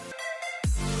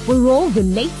we're all the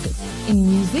latest in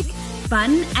music,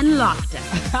 fun, and laughter.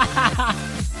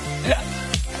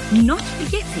 Not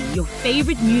forgetting your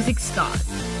favorite music stars.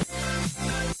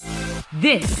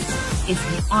 This is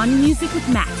the On Music with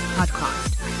Matt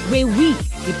podcast, where we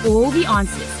give all the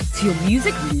answers to your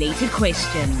music-related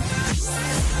questions.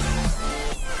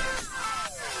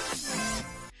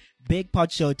 Big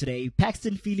pod show today.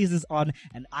 Paxton Feelies is on,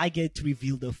 and I get to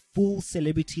reveal the full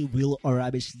celebrity Real or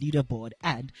Rubbish leaderboard,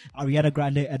 and Ariana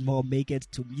Grande and more make it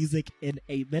to music in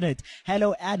a minute.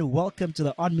 Hello and welcome to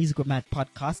the On Music with Matt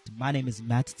podcast. My name is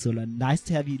Matt Tsula. Nice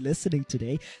to have you listening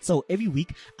today. So every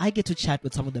week I get to chat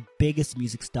with some of the biggest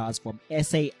music stars from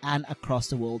SA and across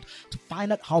the world to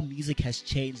find out how music has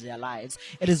changed their lives.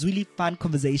 It is really fun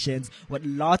conversations with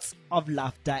lots of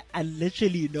laughter and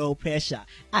literally no pressure.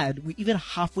 And we're even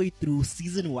halfway through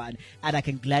season 1, and I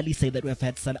can gladly say that we've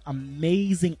had some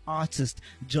amazing artists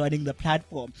joining the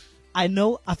platform. I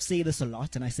know I've said this a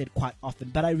lot and I say it quite often,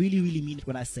 but I really mean it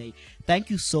when I say thank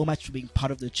you so much for being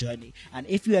part of the journey. And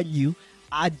if you are new,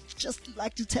 I'd just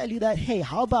like to tell you that, hey,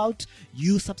 how about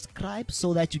you subscribe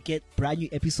so that you get brand new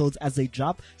episodes as they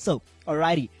drop? So,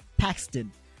 alrighty,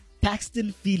 Paxton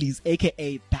Feelies,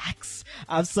 aka Pax.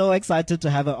 I'm so excited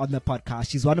to have her on the podcast.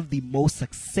 She's one of the most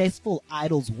successful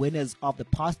Idols winners of the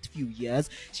past few years.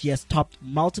 She has topped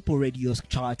multiple radio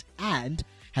charts and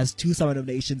has 2 summer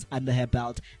nominations under her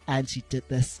belt. And she did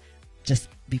this just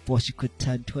before she could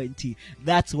turn 20.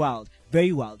 That's wild.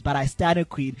 Very wild. But I stand a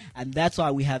queen, and that's why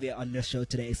we have her on the show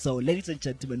today. So, ladies and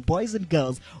gentlemen, boys and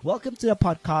girls, welcome to the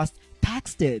podcast,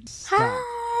 Paxton.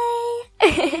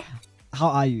 Hi. How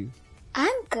are you?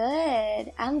 I'm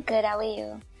good. How are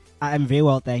you? I'm very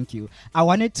well, thank you. I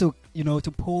wanted to,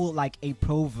 to pull like a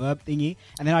proverb thingy,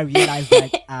 and then I realized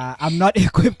that I'm not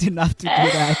equipped enough to do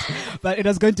that. But it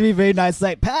was going to be very nice,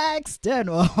 like Paxton,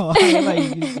 or whatever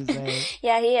you used to say.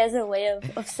 Yeah, he has a way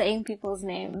of saying people's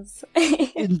names.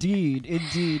 Indeed.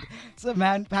 So,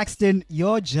 man, Paxton,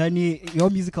 your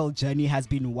musical journey has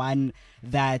been one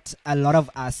that a lot of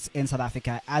us in South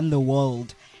Africa and the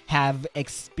world have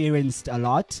experienced a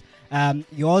lot.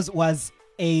 Yours was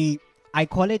I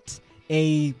call it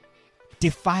a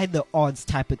defy the odds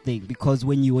type of thing, because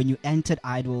when you entered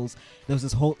Idols, there was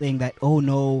this whole thing that, oh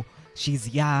no, she's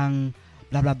young,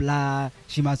 blah blah blah,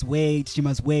 she must wait.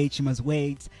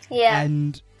 Yeah.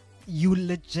 And you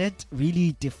legit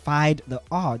really defied the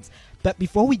odds. But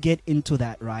before we get into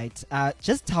that, right,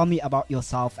 just tell me about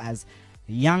yourself as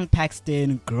young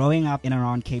Paxton growing up in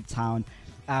around Cape Town.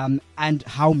 And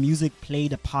how music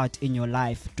played a part in your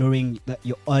life during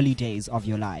your early days of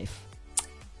your life.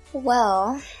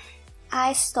 Well,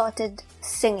 I started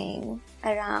singing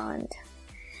around...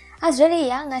 I was really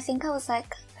young. I think I was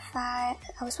like 5...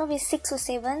 I was probably 6 or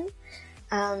 7.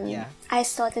 I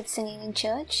started singing in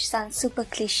church. Sounds super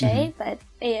cliche, but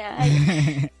yeah,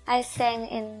 I sang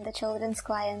in the children's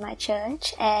choir in my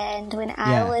church, and when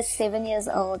I was 7 years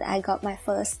old, I got my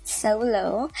first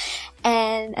solo,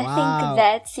 and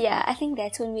I think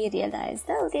that's when we realized,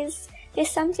 oh, there's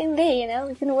something there,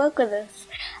 we can work with this.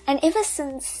 And ever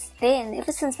since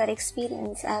that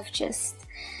experience,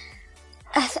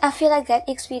 I feel like that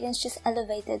experience just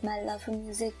elevated my love for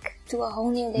music to a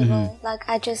whole new level. Like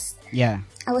I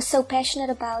was so passionate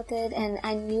about it, and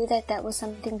I knew that was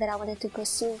something that I wanted to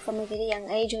pursue from a very young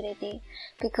age already,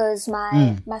 because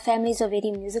my family is a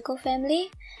very musical family.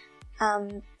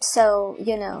 So,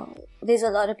 there's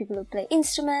a lot of people who play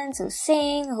instruments, who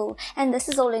sing, and this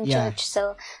is all in church.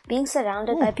 So being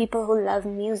surrounded by people who love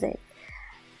music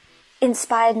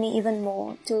inspired me even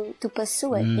more to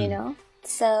pursue it,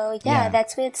 So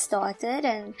that's where it started,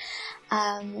 and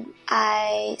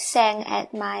I sang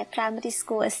at my primary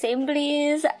school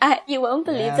assemblies. You won't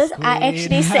believe this. Queen. I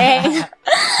actually sang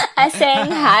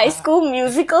High School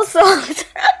Musical songs.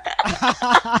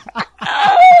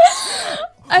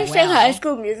 I sang High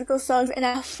School Musical songs, and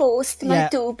I forced my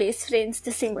 2 best friends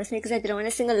to sing with me because I didn't want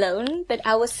to sing alone, but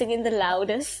I was singing the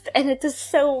loudest, and it was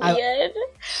so weird.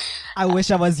 I wish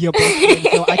I was your best friend,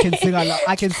 so I can sing a lot.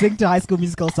 I can sing to High School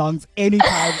Musical songs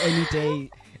anytime, any day.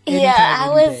 I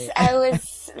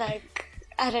was like,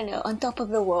 I don't know, on top of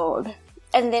the world.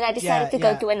 And then I decided to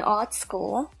go to an art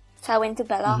school. So I went to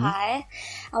Bella High.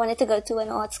 I wanted to go to an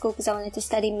art school because I wanted to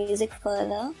study music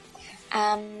further.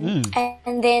 And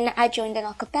then I joined an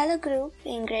a cappella group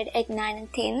in grade 8, 9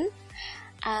 and 10.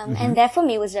 And that for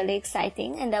me was really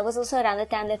exciting. And that was also around the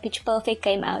time that Pitch Perfect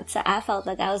came out. So I felt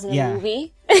like I was in a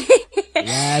movie.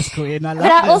 Yes, Queen. I love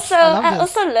this. I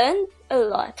also learned a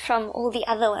lot from all the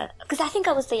other ones. Because I think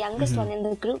I was the youngest one in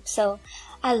the group. So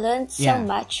I learned so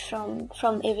much from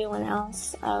everyone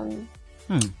else. And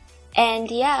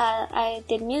I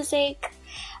did music.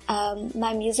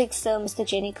 My music sir, Mr.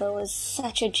 Jenico, was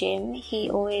such a gem. He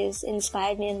always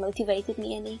inspired me and motivated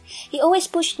me, and he always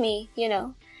pushed me, you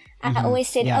know. I always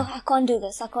said, oh, I can't do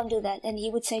this, I can't do that. And he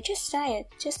would say, just try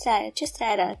it, just try it, just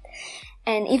try it out.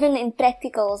 And even in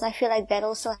practicals, I feel like that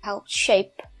also helped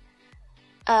shape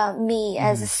me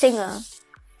as a singer.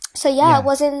 So I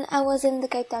was in the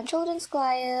Cape Town Children's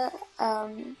Choir,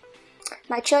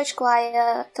 my church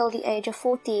choir till the age of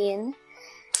 14.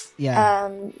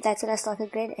 That's when I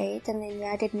started grade 8, and then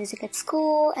I did music at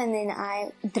school, and then I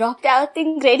dropped out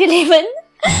in grade 11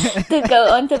 to go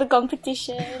on to the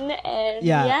competition, and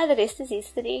the rest is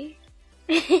history.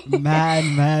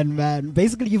 man.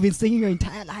 Basically, you've been singing your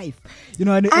entire life, you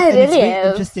know, and it's really very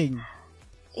interesting.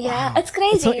 Yeah, wow. It's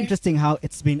crazy. It's so interesting how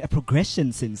it's been a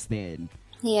progression since then.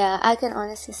 Yeah, I can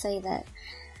honestly say that.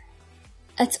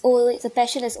 It's always, the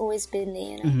passion has always been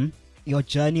there, you know. Your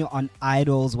journey on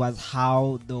Idols was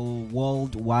how the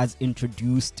world was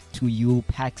introduced to you,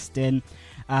 Paxton.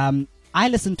 I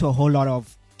listen to a whole lot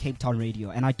of Cape Town radio,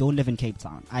 and I don't live in Cape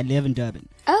Town. I live in Durban.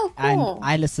 Oh, cool. And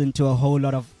I listen to a whole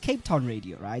lot of Cape Town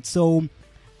radio, right? So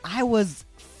I was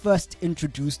first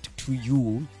introduced to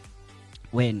you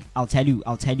when, I'll tell you a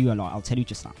lot. I'll tell you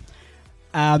just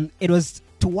now. It was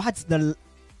towards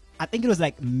I think it was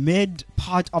like mid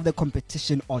part of the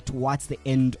competition or towards the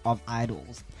end of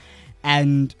Idols.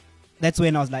 And that's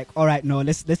when I was like, all right, no,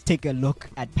 let's take a look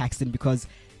at Paxton, because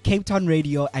Cape Town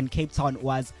radio and Cape Town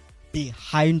was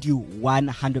behind you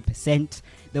 100%.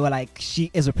 They were like,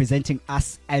 she is representing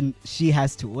us and she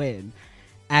has to win.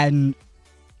 And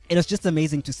it was just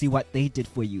amazing to see what they did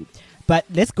for you. But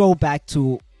let's go back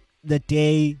to the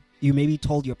day you maybe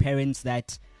told your parents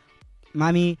that,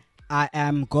 Mommy, I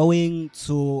am going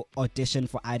to audition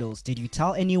for Idols. Did you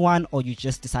tell anyone, or you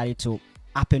just decided to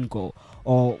up and go,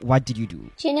 or what did you do?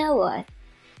 Do you know what?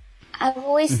 I've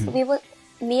always,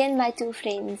 me and my two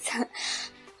friends,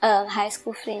 high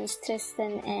school friends,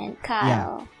 Tristan and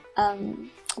Kyle,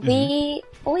 we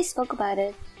always spoke about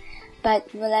it, but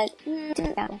we were like, and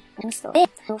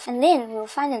then we were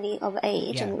finally of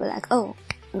age, and we were like, oh,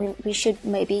 we should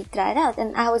maybe try it out.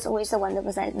 And I was always the one that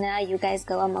was like, nah, you guys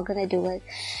go, I'm not gonna do it.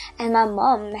 And my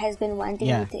mom has been wanting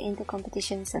me to enter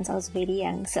competition since I was very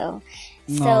young, so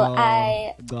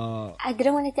I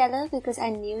didn't want to tell her because I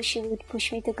knew she would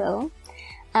push me to go.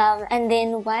 And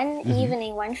then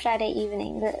one Friday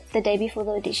evening, the day before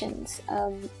the auditions,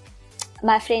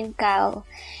 my friend Kyle,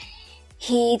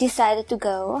 he decided to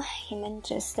go, him and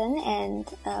Tristan,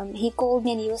 and he called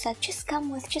me and he was like, just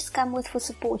come with for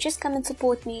support, just come and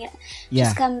support me,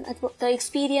 just come, the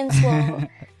experience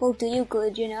will do you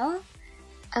good, you know.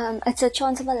 It's a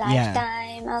chance of a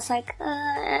lifetime. I was like,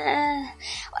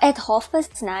 at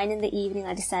 9:30 in the evening,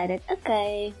 I decided,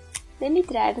 okay, let me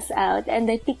try this out. And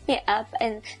they picked me up,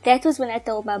 and that was when I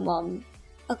told my mom,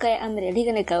 okay, I'm really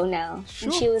gonna go now. Sure.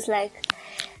 And she was like,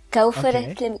 go for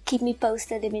it, keep me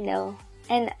posted, let me know.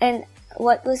 And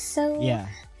what was so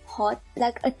hot,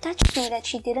 like, it touched me that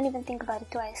she didn't even think about it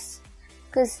twice.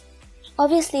 Because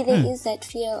obviously there is that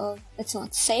fear of it's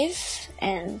not safe,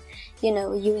 and, you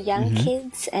know, you young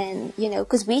kids, and, you know,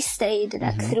 because we stayed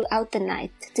like throughout the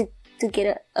night to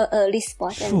get a early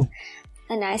spot and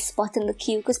a nice spot in the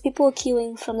queue, because people were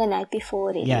queuing from the night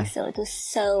before already, so it was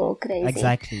so crazy.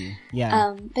 Exactly,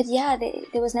 but yeah,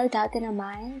 there was no doubt in her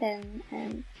mind,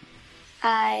 and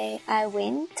I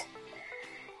went.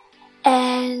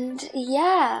 And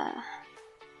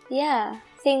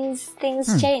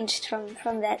things changed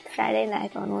from that Friday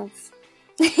night onwards.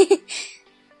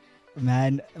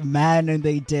 man, and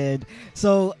they did.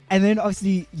 So, and then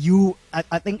obviously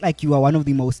I think like you are one of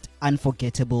the most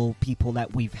unforgettable people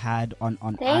that we've had on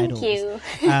Idols. Thank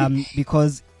you.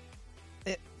 Because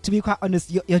to be quite honest,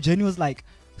 your journey was like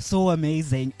so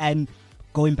amazing. And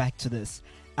going back to this,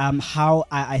 how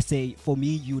I say, for me,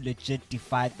 you legit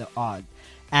defied the odds.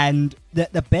 And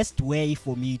the best way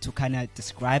for me to kind of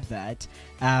describe that,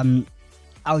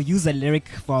 I'll use a lyric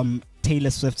from Taylor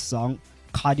Swift's song,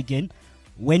 Cardigan.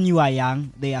 When you are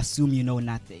young, they assume you know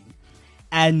nothing.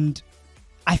 And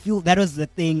I feel that was the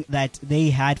thing that they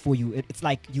had for you. It's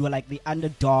like you were like the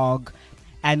underdog,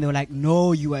 and they were like,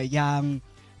 no, you are young,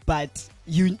 but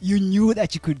you knew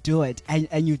that you could do it,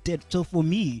 and you did. So for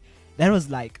me, that was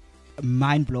like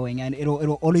mind-blowing, and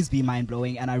it'll always be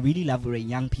mind-blowing. And I really love when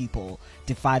young people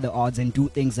defy the odds and do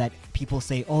things that people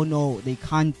say, oh no, they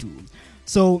can't do.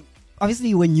 So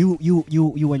obviously when you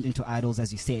went into Idols,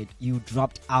 as you said, you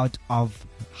dropped out of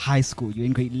high school, you're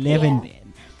in grade 11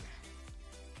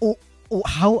 then.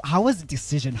 How was the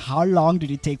decision? How long did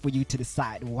it take for you to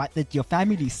decide? What did your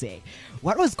family say?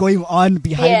 What was going on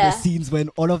behind the scenes when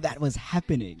all of that was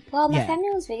happening? Well, my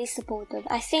family was very supportive.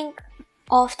 I think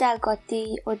after I got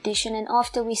the audition and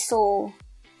after we saw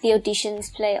the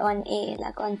auditions play on air,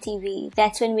 like on TV,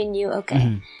 that's when we knew,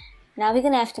 okay, now we're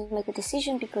going to have to make a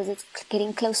decision because it's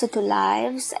getting closer to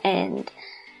lives and,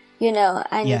 you know,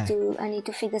 I need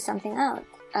to figure something out.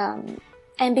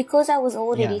 And because I was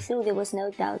already through, there was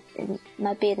no doubt in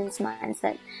my parents' minds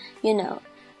that, you know,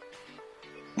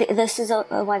 this is a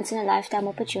once in a lifetime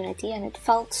opportunity, and it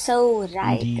felt so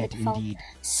right. It felt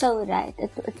so right.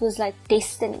 It was like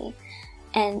destiny.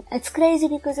 And it's crazy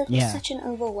because it was such an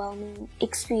overwhelming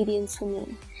experience for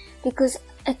me, because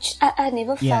I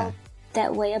never felt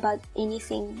that way about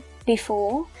anything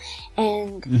before,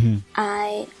 and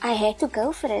I had to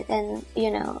go for it. And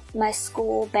you know, my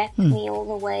school backed me all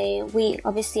the way. We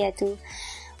obviously had to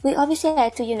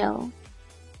you know,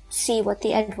 see what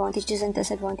the advantages and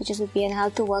disadvantages would be and how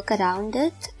to work around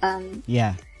it.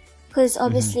 Because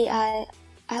obviously I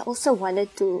also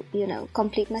wanted to, you know,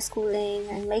 complete my schooling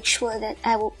and make sure that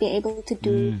I will be able to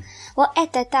do well.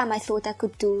 At that time I thought I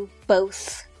could do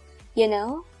both, you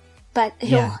know, but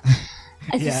you know,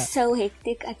 it was so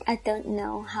hectic. I don't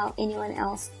know how anyone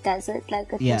else does it.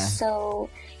 Like, it was so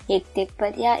hectic.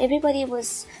 But yeah, everybody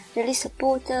was really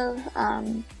supportive.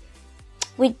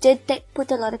 We did put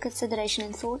a lot of consideration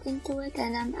and thought into it,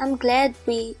 and I'm glad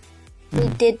we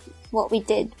did what we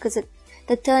did, because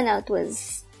the turnout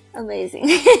was amazing.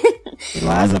 It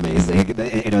was amazing.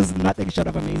 It was nothing short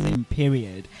of amazing.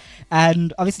 Period.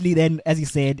 And obviously then, as you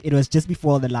said, it was just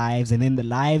before the lives, and then the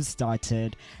lives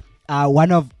started.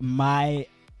 One of my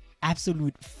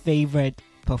absolute favorite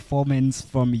performance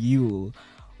from you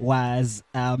was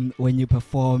when you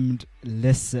performed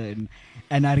Listen.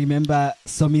 And I remember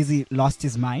Somizi lost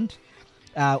his mind.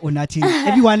 Unathi,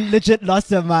 everyone legit lost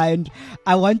their mind.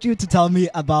 I want you to tell me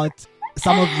about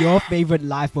some of your favorite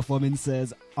live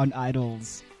performances on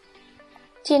Idols.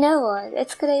 Do you know what?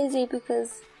 It's crazy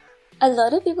because a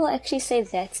lot of people actually say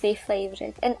that's their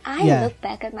favorite. And I look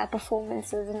back at my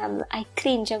performances and I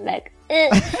cringe. I'm like,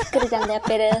 could have done that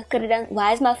better.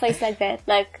 Why is my face like that?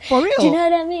 Like, for real? Do you know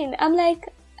what I mean? I'm like,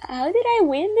 how did I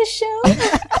win the show?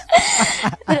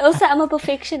 But also I'm a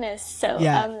perfectionist, so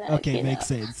I'm like, okay, makes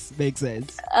sense.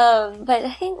 But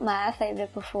I think my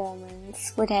favorite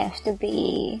performance would have to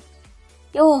be,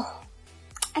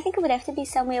 I think it would have to be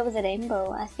Somewhere Over the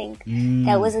Rainbow. I think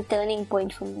that was a turning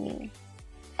point for me.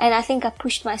 And I think I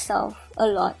pushed myself a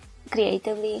lot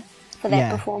creatively for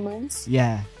that performance.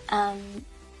 Yeah.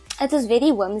 It was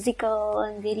very whimsical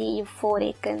and very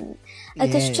euphoric, and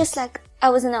it was just like I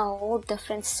was in a whole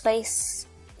different space,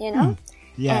 you know?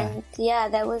 And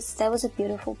that was a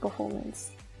beautiful performance.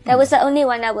 That was the only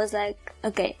one I was like,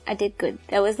 okay, I did good.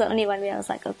 That was the only one where I was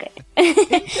like, okay.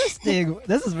 Interesting.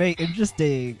 This is very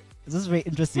interesting. This is very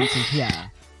interesting to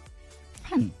hear.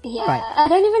 Yeah, right. I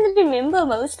don't even remember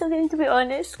most of them, to be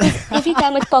honest. 'Cause every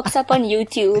time it pops up on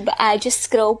YouTube, I just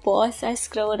scroll past. I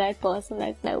scroll right past. I'm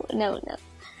like, no.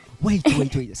 Wait.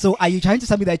 So are you trying to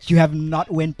tell me that you have not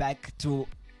went back to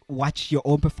watch your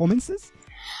own performances?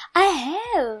 I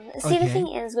have. See, the thing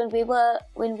is, when we were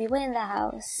in the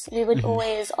house, we would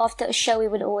always, after a show, we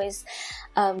would always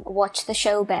watch the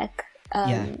show back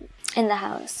in the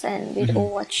house, and we'd all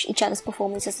watch each other's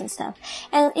performances and stuff.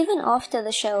 And even after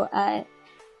the show, I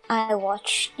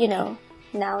watch, you know,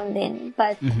 now and then.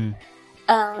 But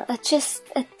now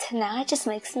it just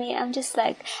makes me, I'm just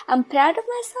like, I'm proud of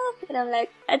myself, and I'm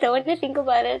like, I don't want to think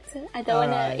about it. I don't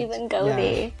want to even go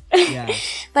there.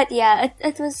 But yeah,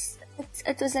 it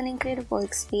was an incredible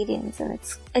experience, and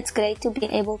it's great to be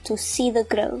able to see the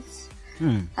growth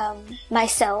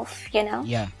myself, you know.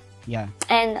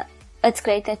 And it's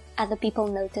great that other people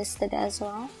noticed it as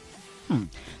well.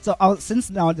 So since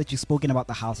now that you've spoken about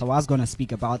the house, I was going to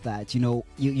speak about that. You know,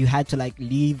 you had to like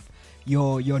leave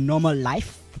your normal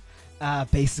life,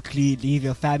 basically leave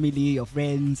your family, your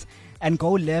friends, and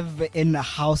go live in a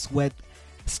house with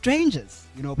strangers.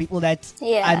 You know, people that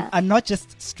are not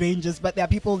just strangers, but they are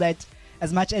people that,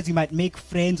 as much as you might make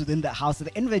friends within the house, at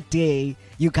the end of the day,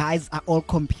 you guys are all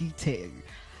competing.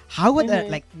 How were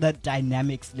the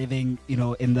dynamics living, you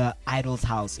know, in the Idols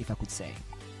house, if I could say?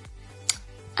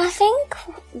 I think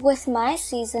with my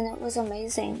season, it was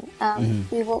amazing.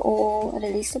 We were all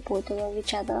really supportive of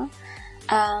each other.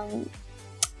 And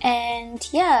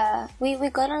yeah, we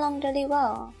got along really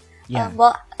well.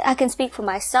 Well, I can speak for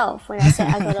myself when I say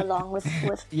I got along with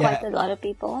quite a lot of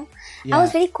people. I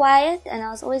was very quiet, and I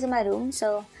was always in my room,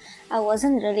 so I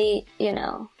wasn't really, you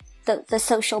know, the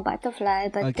social butterfly,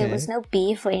 but there was no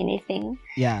beef or anything.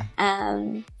 It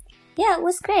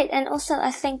was great. And also,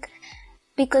 I think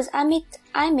because I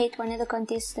met one of the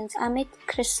contestants. I met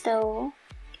Christo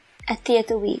at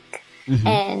Theatre Week,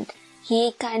 and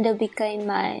he kind of became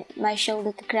my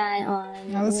shoulder to cry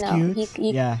on. That was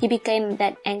cute. He became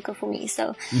that anchor for me.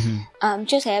 So,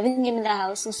 just having him in the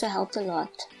house also helped a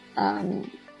lot.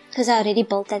 Because I already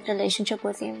built that relationship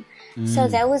with him. So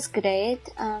that was great.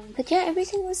 But yeah,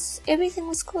 everything was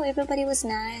cool. Everybody was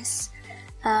nice.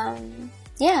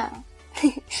 Yeah.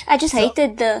 I just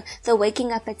hated the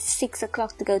waking up at 6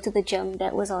 o'clock to go to the gym.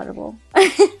 That was horrible.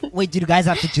 Wait, did you guys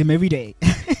have to gym every day?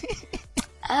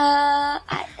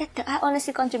 I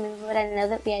honestly can't remember, but I know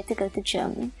that we had to go to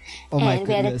gym. Oh my and goodness.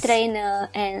 We had a trainer,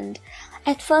 and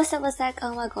at first I was like,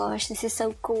 oh my gosh, this is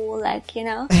so cool, like, you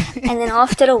know. And then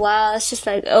after a while, it's just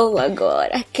like, oh my god,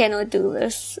 I cannot do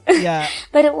this. Yeah.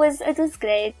 But it was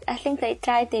great. I think they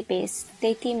tried their best.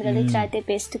 Their team really tried their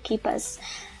best to keep us,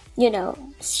 you know,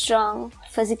 strong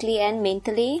physically and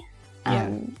mentally.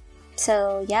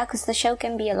 So yeah, because the show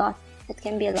can be a lot. It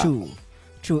can be a lot.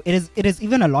 True. It is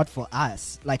even a lot for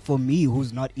us. Like for me,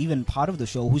 who's not even part of the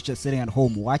show, who's just sitting at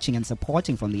home watching and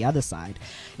supporting from the other side.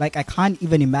 Like I can't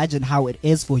even imagine how it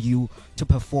is for you to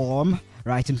perform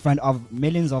right in front of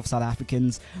millions of South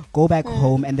Africans, go back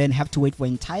home, and then have to wait for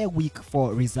an entire week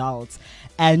for results.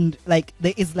 And like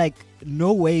there is like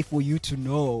no way for you to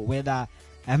know whether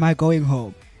am I going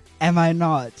home, am I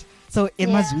not. So it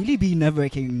must really be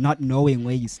nerve-wracking not knowing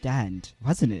where you stand,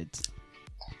 wasn't it?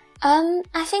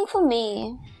 I think for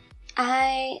me,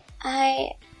 my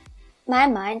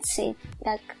mindset,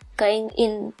 like going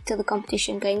into the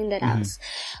competition, going in that house,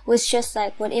 was just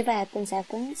like, whatever happens,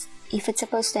 happens. If it's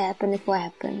supposed to happen, it will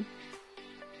happen.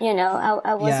 You know,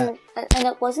 I wasn't, and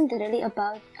it wasn't really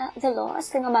about, the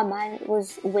last thing on my mind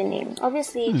was winning.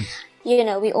 Obviously, you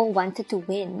know, we all wanted to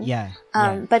win.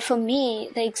 But for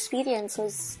me, the experience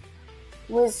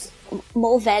was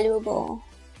more valuable.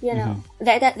 You know,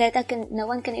 that no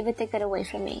one can ever take that away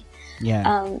from me.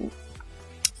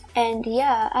 And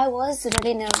yeah, I was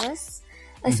really nervous,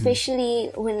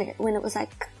 especially when it was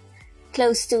like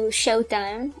close to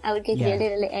showtime. I would get really,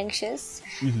 really anxious.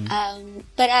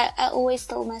 But I always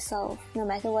told myself, no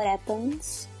matter what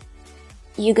happens,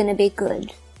 you're gonna be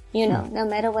good. You know, no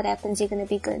matter what happens, you're gonna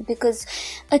be good, because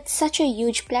it's such a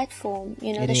huge platform.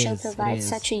 You know, the show provides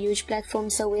such a huge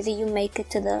platform. So whether you make it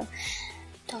to the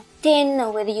top 10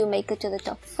 or whether you make it to the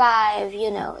top 5,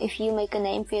 you know, if you make a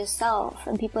name for yourself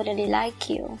and people really like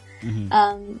you,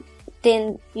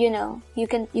 then, you know, you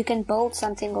can build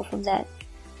something off of that.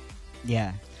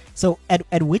 Yeah. So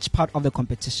at which part of the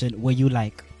competition were you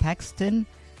like, Paxton,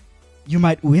 you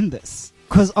might win this?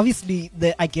 Because obviously,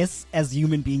 I guess as a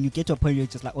human being, you get to a point where you're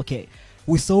just like, okay,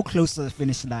 we're so close to the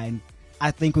finish line.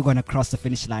 I think we're going to cross the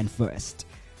finish line first.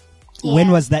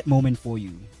 When was that moment for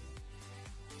you?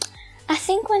 I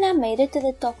think when I made it to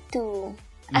the top 2,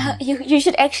 you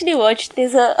should actually watch. They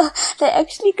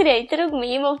actually created a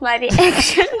meme of my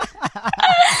reaction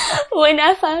when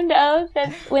I found out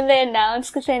that when they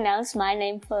announced, because they announced my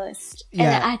name first,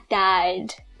 and I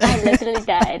died. I literally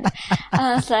died.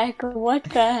 I was like, what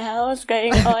the hell is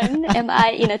going on? Am I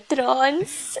in a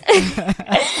trance?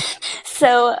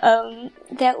 So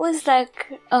that was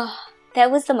like,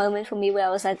 that was the moment for me where I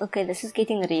was like, okay, this is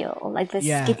getting real. Like, this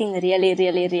is getting really,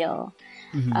 really real.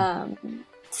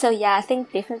 So yeah, I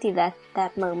think definitely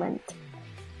that moment.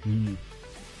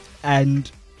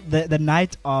 And the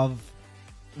night of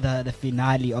the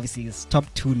finale, obviously, is top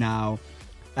 2 now.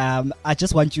 I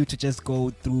just want you to just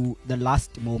go through the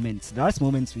last moments. The last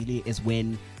moments really is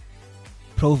when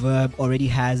Proverb already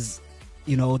has,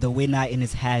 you know, the winner in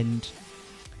his hand,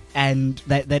 and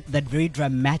that very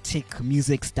dramatic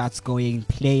music starts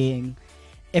playing.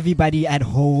 Everybody at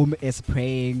home is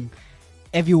praying.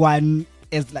 Everyone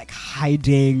is like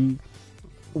hiding.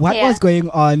 What was going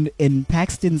on in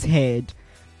Paxton's head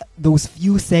those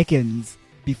few seconds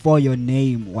before your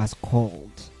name was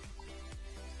called?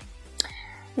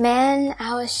 Man,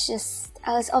 I was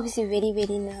obviously very,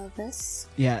 very nervous.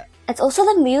 Yeah. It's also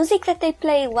the music that they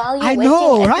play while you're waiting.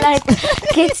 Know, right? Like,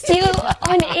 gets you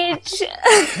on edge.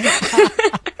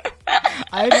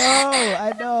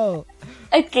 I know.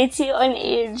 It gets you on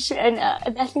edge, and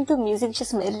I think the music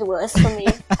just made it worse for me.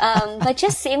 But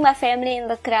just seeing my family in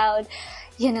the crowd,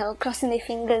 you know, crossing their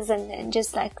fingers and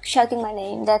just like shouting my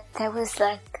name, that was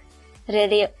like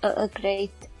really a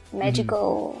great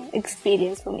magical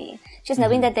experience for me. Just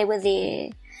knowing that they were there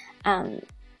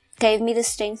gave me the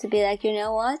strength to be like, you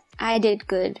know what, I did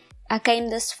good. I came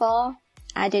this far.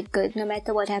 I did good. No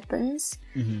matter what happens,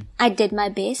 I did my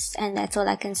best, and that's all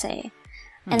I can say.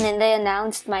 And then they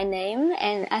announced my name,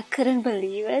 and I couldn't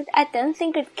believe it. I don't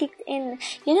think it kicked in.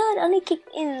 You know, it only kicked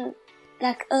in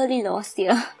like early last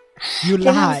year. You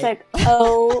Then lied. I was like,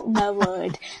 oh my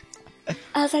word.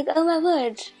 I was like, oh my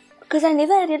word. because I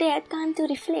never really had time to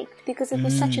reflect because it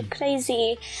was such a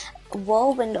crazy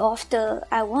whirlwind after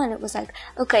I won. It was like,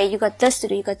 okay, you got this to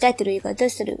do, you got that to do, you got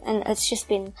this to do. And it's just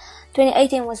been,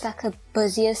 2018 was like the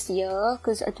busiest year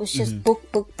because it was just book.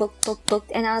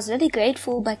 And I was really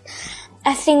grateful, but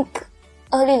I think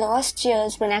early last year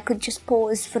is when I could just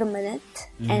pause for a minute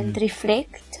and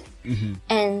reflect.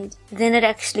 And then it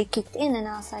actually kicked in and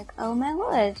I was like, oh my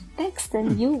word,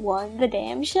 Paxton, you won the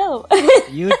damn show.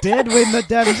 You did win the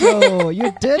damn show.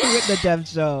 You did win the damn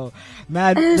show.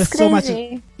 Man, there's so much.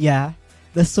 Yeah.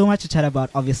 There's so much to chat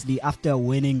about. Obviously, after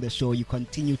winning the show, you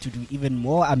continue to do even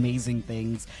more amazing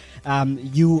things.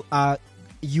 You are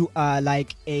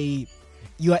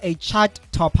a chart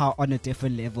topper on a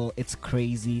different level. It's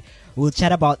crazy. We'll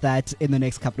chat about that in the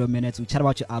next couple of minutes. We'll chat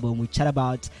about your album. We'll chat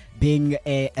about being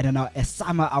a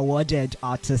SAMA awarded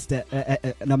artist,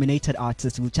 nominated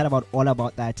artist. We'll chat about all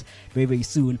about that very, very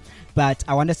soon. But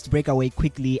I want us to break away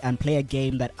quickly and play a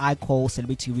game that I call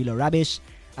Celebrity Real or Rubbish.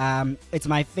 It's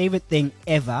my favorite thing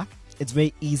ever. It's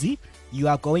very easy. You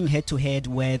are going head to head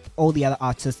with all the other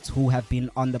artists who have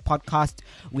been on the podcast.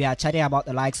 We are chatting about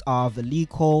the likes of Lee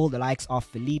Cole, the likes of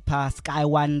Philippa, Sky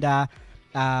Wonder,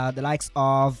 the likes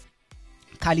of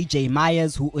Carly J.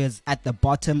 Myers, who is at the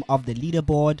bottom of the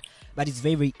leaderboard. But it's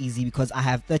very, very easy because I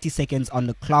have 30 seconds on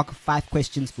the clock, 5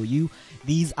 questions for you.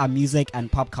 These are music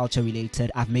and pop culture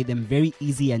related. I've made them very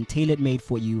easy and tailor-made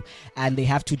for you. And they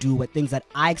have to do with things that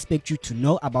I expect you to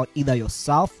know about either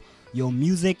yourself, your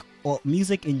music, or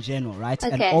music in general, right?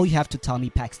 Okay. And all you have to tell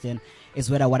me, Paxton, is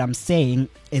whether what I'm saying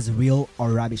is real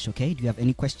or rubbish, okay? Do you have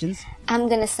any questions? I'm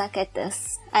gonna suck at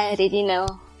this. I already know.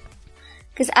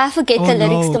 Because I forget the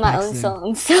lyrics to my own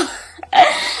songs. So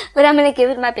but I'm gonna give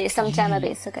it my best. I'm trying my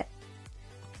best, okay?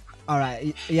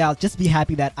 Alright, yeah, just be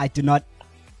happy that I do not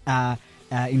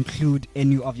include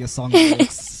any of your song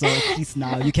lyrics. So at least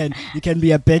now you can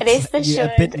be a bit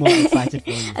more excited for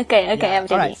you. Okay, I'm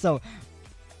ready. Alright, so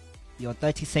your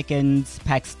 30 seconds,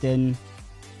 Paxton,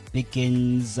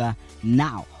 begins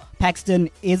now. Paxton,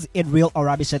 is it real or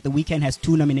rubbish that The Weeknd has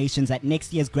 2 nominations at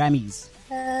next year's Grammys?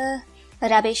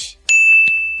 Rubbish.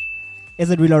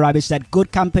 Is it real or rubbish that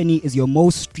Good Company is your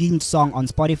most streamed song on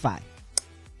Spotify?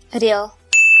 Real.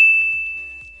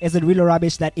 Is it real or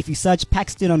rubbish that if you search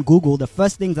Paxton on Google, the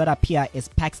first things that appear is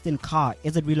Paxton car?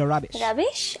 Is it real or rubbish?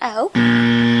 Rubbish? I hope.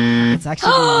 It's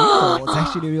actually real. It's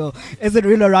actually real. Is it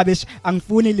real or rubbish?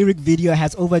 Angfuni lyric video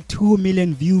has over 2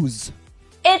 million views.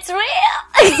 It's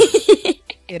real.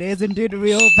 It is indeed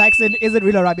real. Paxton, is it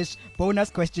real or rubbish?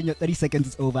 Bonus question, your 30 seconds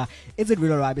is over. Is it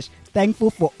real or rubbish? Thankful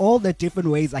for all the different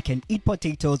ways I can eat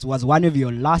potatoes was one of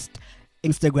your last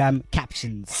Instagram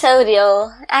captions. So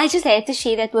real. I just had to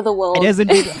share that with the world. It is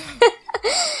indeed.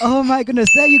 Oh my goodness.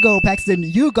 There you go, Paxton.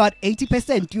 You got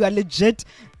 80%. You are legit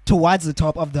towards the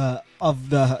top of the table.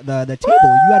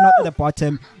 You are not at the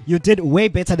bottom. You did way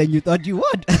better than you thought you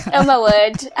would. Oh my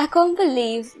word. I can't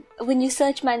believe when you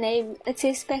search my name, it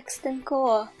says Paxton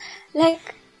Core.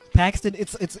 Like Paxton,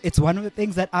 it's one of the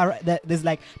things that there's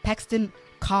like Paxton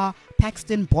car,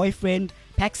 Paxton boyfriend,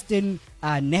 Paxton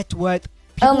net worth.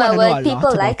 People, oh my word,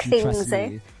 people like things,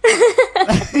 eh?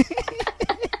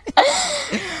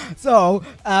 So,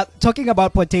 talking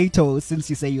about potatoes, since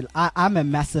you say I'm a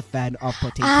massive fan of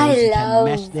potatoes. You can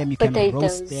mash them, you can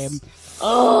roast them.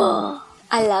 Oh,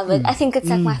 I love it. I think it's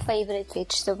like my favorite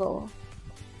vegetable.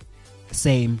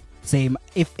 Same.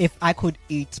 If I could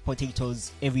eat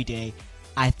potatoes every day,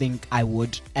 I think I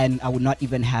would, and I would not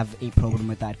even have a problem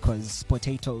with that because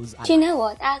potatoes. Do you know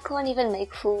what? I can't even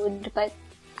make food, but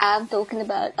I'm talking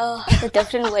about the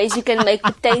different ways you can make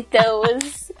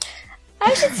potatoes.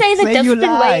 I should say the different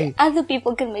way other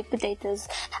people can make potatoes.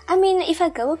 I mean, if I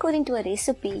go according to a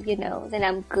recipe, then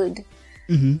I'm good.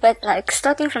 Mm-hmm. But like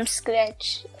starting from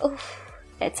scratch,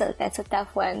 that's a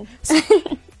tough one.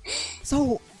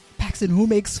 So, Paxton, who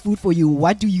makes food for you?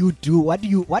 What do you do? What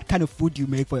kind of food do you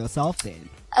make for yourself then?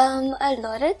 A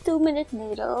lot of 2-minute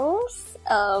noodles,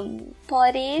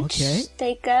 porridge,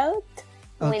 takeout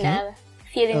when I'm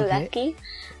feeling lucky.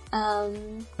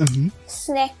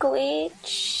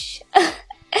 Snackage.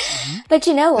 But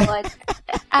you know what?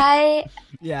 I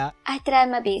try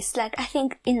my best. Like, I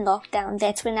think in lockdown,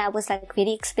 that's when I was like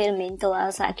very experimental. I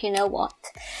was like, you know what?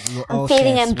 I'm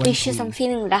feeling ambitious. I'm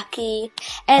feeling lucky.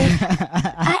 And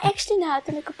I actually know how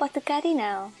to make a pot of curry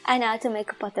now. I know how to make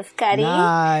a pot of curry,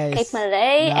 cake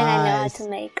Malay, and I know how to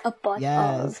make a pot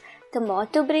of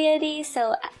tomato biryani.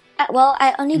 So,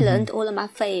 I only learned all of my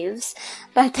faves,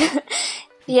 but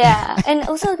yeah. And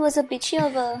also it was a bit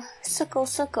of a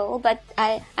circle, but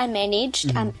I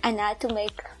managed. I know how to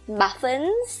make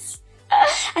muffins.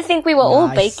 I think we were all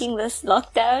baking this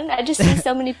lockdown. I just see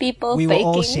so many people we baking.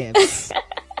 were all chefs.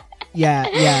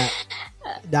 yeah.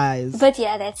 Nice. But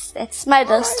yeah, that's my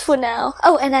list for now.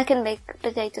 Oh, and I can make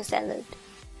potato salad.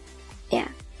 Yeah.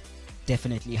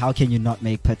 Definitely. How can you not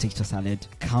make potato salad?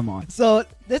 Come on. So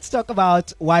let's talk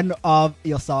about one of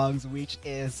your songs, which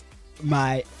is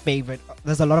my favorite.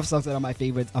 There's a lot of songs that are my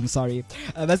favorites. I'm sorry.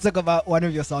 Let's talk about one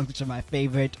of your songs, which are my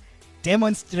favorite.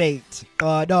 Demonstrate.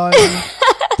 Dun,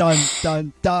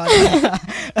 dun, dun.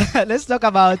 Let's talk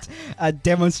about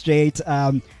Demonstrate.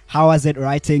 How was it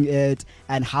writing it?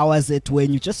 And how was it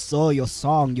when you just saw your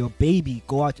song, your baby,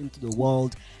 go out into the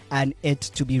world and it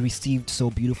to be received so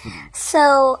beautifully?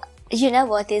 So, you know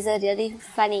what? There's a really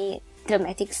funny,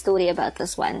 dramatic story about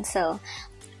this one. So,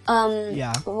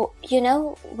 you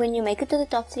know, when you make it to the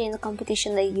top 3 in the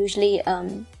competition, they usually,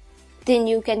 then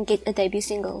you can get a debut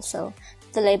single. So,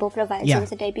 the label provides you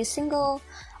with a debut single.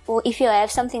 Or if you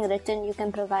have something written, you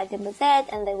can provide them with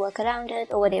that and they work around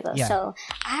it or whatever. Yeah. So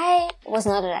I was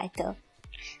not a writer.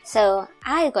 So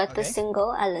I got the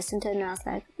single, I listened to it and I was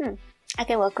like, I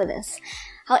can work with this.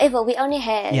 However, I only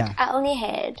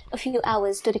had a few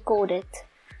hours to record it.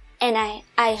 And I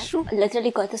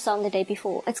literally got the song the day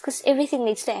before. It's because everything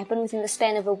needs to happen within the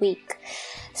span of a week.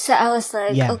 So I was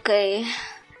like, okay,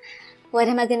 what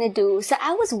am I gonna do? So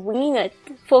I was winging it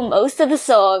for most of the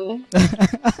song.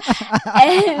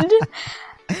 And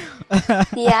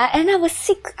and I was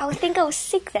sick. I think I was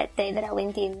sick that day that I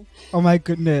went in. Oh my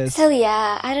goodness. So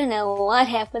I don't know what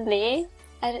happened there.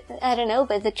 I don't know,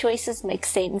 but the choices make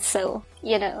sense. So,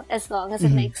 you know, as long as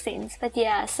it makes sense. But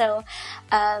so,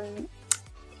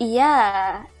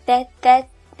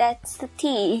 that's the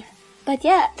tea. But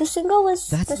the single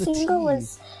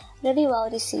was really well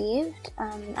received.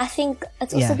 I think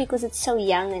it's also because it's so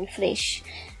young and fresh.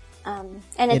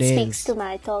 And it speaks to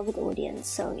my target audience.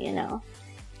 So, you know,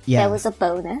 that was a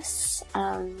bonus.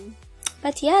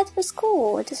 But it was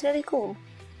cool. It was really cool.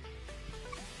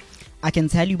 I can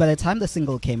tell you by the time the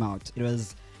single came out, it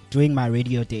was during my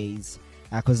radio days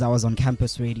because I was on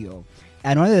campus radio.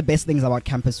 And one of the best things about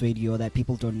campus radio that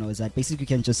people don't know is that basically you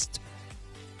can just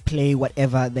play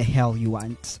whatever the hell you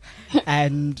want.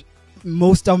 And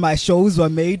most of my shows were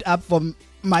made up from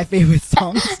my favorite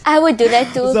songs. I would do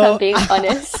that too, if I'm being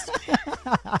honest.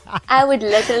 I would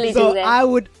literally do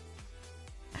that.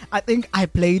 I think I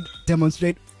played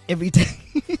Demonstrate every day.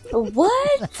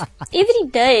 What? Every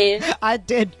day? I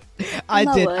did.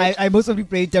 I mostly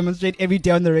played Demonstrate every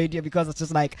day on the radio because it's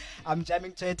just like, I'm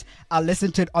jamming to it, I'll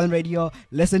listen to it on radio,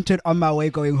 listen to it on my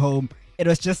way going home. It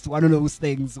was just one of those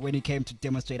things when it came to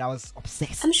Demonstrate. I was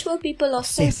obsessed. I'm sure people are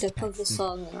so sick of the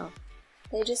song now.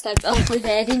 They're just like, oh, we've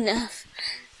had enough.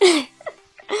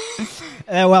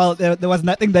 Well, there was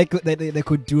nothing they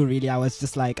could do really. I was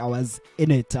just like, I was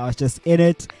just in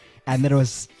it, and it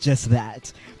was just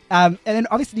that. And then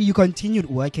obviously you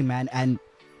continued working, man, and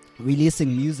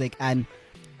releasing music. And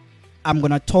I'm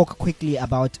gonna talk quickly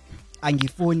about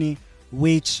Angifuni,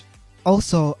 which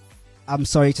also, I'm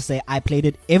sorry to say, I played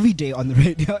it every day on the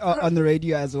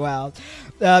radio as well,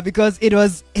 because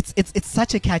it's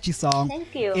such a catchy song.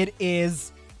 Thank you. It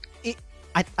is.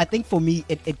 I think for me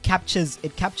it captures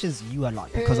you a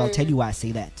lot, because I'll tell you why I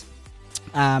say that.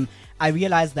 I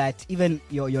realized that even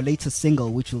your latest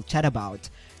single, which we'll chat about,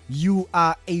 you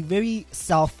are a very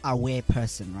self-aware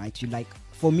person, right? You like,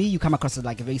 for me, you come across as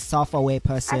like a very self-aware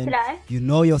person. You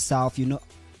know yourself. You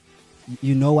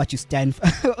know what you stand for.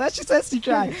 What she says to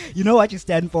try. You know what you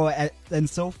stand for, and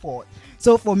so forth.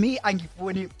 So for me,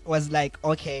 Angifuni was like,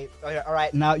 okay, all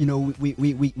right, now you know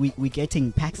we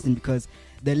getting Paxton, because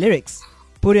the lyrics,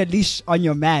 put a leash on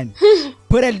your man.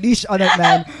 Put a leash on that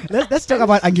man. Let's talk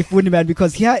about Angifuni, man,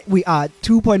 because here we are,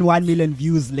 2.1 million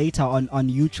views later on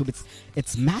YouTube.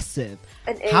 It's massive.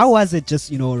 How was it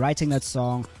just, writing that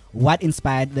song? What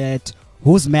inspired that?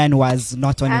 Whose man was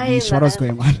not on a leash? What was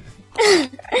going on?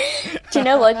 Do you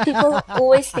know what? People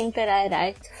always think that I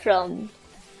write from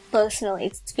personal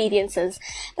experiences,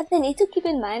 but they need to keep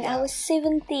in mind I was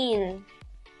 17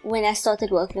 when I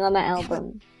started working on my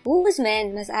album. Whose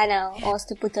man was I now asked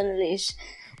to put on a leash?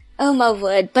 Oh my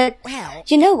word. But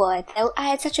you know what? I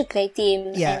had such a great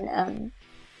team. And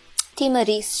Team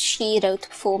Maurice, she wrote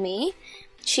for me.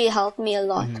 She helped me a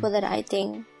lot with the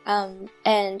writing. And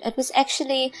it was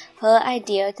actually her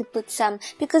idea to put some,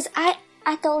 because I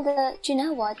told her, do you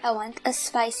know what? I want a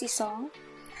spicy song.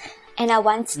 And I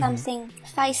want something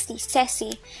feisty,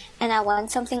 sassy. And I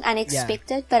want something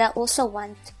unexpected. But I also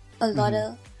want a lot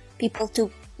of people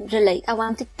to relate. I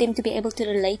wanted them to be able to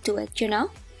relate to it,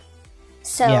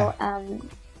 So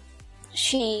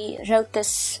she wrote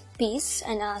this piece,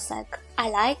 and I was like, I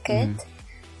like it,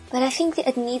 but I think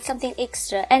it needs something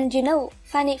extra. And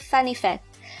funny fact,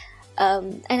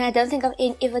 and I don't think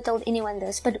I've ever told anyone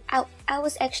this, but I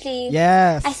was actually,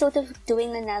 yes, I thought of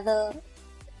doing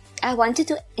I wanted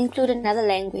to include another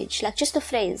language, like just a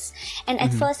phrase. And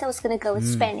at first I was going to go with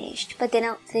Spanish, but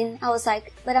then I was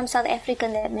like, but I'm South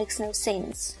African, that makes no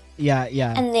sense.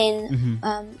 Yeah. And then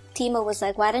Timo was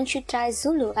like, why don't you try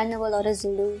Zulu? I know a lot of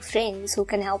Zulu friends who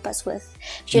can help us with,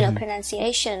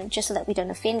 pronunciation, just so that we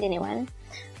don't offend anyone.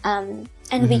 And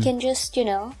we can just,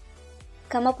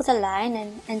 come up with a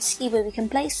line and see where we can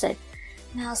place it.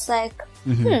 And I was like,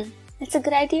 that's a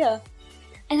good idea.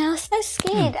 And I was so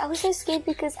scared. I was so scared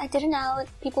because I didn't know how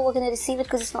people were going to receive it,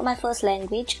 because it's not my first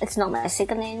language. It's not my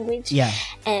second language. Yeah.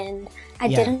 And I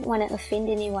didn't want to offend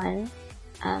anyone.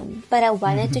 But I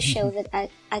wanted to show that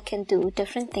I can do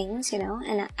different things,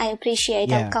 and I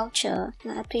appreciate our culture,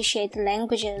 and I appreciate the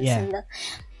languages and the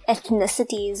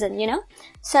ethnicities, and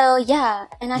so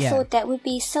and I thought that would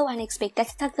be so unexpected.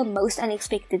 That's like the most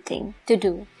unexpected thing to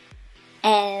do,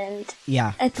 and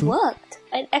it worked.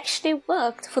 It actually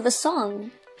worked for the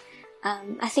song.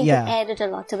 I think it added a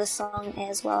lot to the song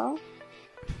as well.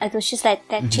 It was just like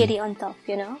that cherry on top,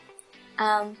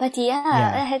 But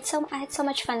I had so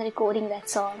much fun recording that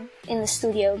song in the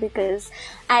studio, because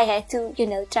I had to,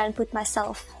 try and put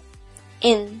myself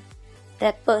in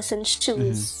that person's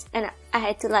shoes, and I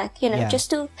had to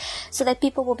just so that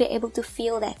people will be able to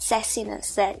feel that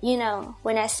sassiness, that,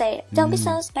 when I say, don't be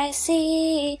so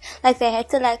spicy, like they had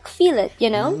to feel it,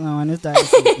 Yeah.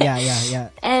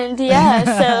 And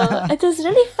so it was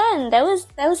really fun. That was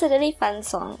a really fun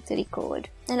song to record.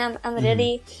 And I'm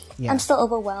really, I'm still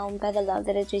overwhelmed by the love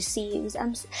that it receives.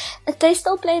 They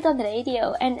still play it on the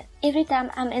radio, and every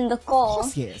time I'm in the car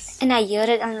and I hear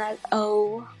it, I'm like,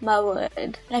 oh my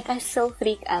word. Like, I still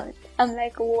freak out. I'm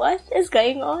like, what is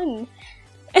going on?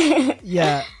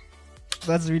 Yeah,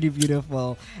 that's really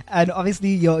beautiful. And obviously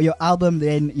your album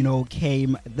then,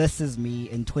 came This Is Me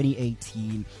in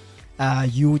 2018.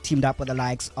 You teamed up with the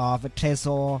likes of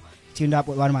Tresor, teamed up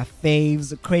with one of my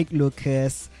faves, Craig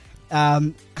Lucas.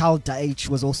 Carl Deitch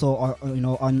was also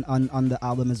on the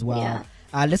album as well.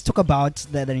 Let's talk about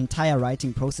the entire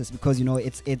writing process, because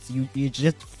you're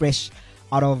just fresh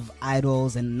out of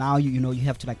Idols, and now you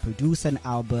have to produce an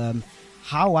album.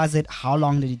 How was it? How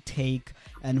long did it take?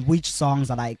 And which songs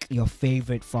are your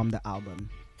favorite from the album?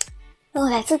 Oh,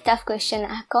 that's a tough question.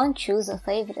 I can't choose a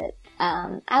favorite.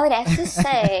 I would have to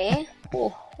say,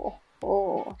 do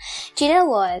you know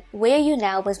what? Where You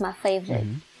Now was my favorite.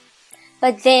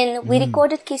 But then we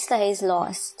recorded Kiss the Haze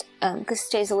last, because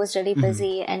Tracer was really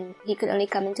busy and he could only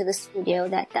come into the studio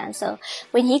that time. So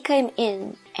when he came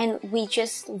in, and we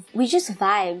just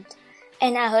vibed,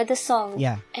 and I heard the song,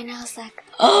 and I was like,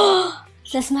 oh,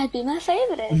 this might be my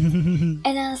favorite. And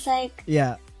I was like,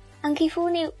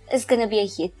 Angifuni is gonna be a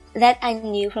hit. That I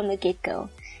knew from the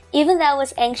get-go. Even though I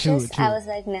was anxious, True. I was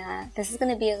like, nah, this is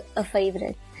gonna be a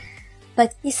favorite.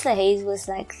 But Kiss the Haze was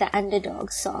the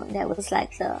underdog song. That was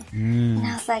and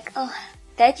I was like, oh,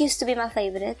 that used to be my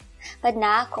favorite. But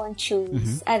now I can't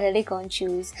choose. I really can't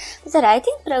choose. But the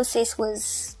writing process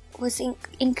was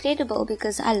incredible,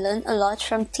 because I learned a lot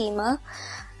from Tima.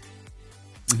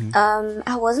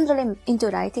 I wasn't really into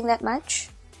writing that much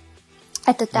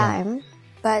at the time.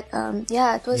 But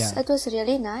it was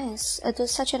really nice. It was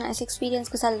such a nice experience,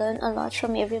 because I learned a lot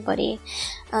from everybody,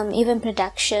 even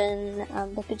production,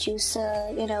 the producer.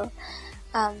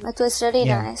 It was really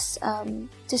nice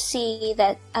to see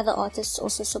that other artists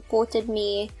also supported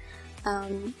me,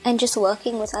 and just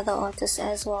working with other artists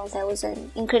as well. That was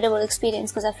an incredible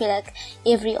experience, because I feel like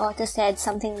every artist had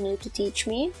something new to teach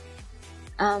me.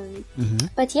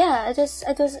 But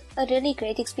it was a really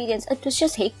great experience. It was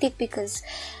just hectic, because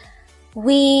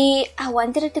I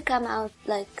wanted it to come out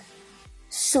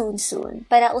soon,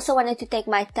 but I also wanted to take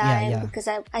my time, because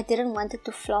I didn't want it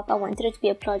to flop. I wanted it to be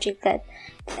a project that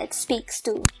speaks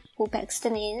to who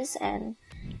Paxton is, and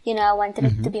I wanted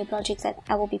it to be a project that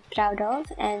I will be proud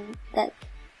of, and that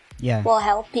will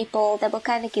help people, that will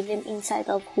kind of give them insight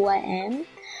of who I am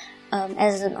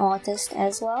as an artist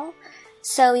as well.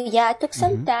 So it took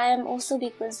some time, also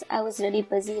because I was really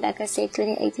busy. Like I said,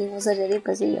 2018 was a really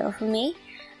busy year for me.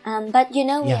 But we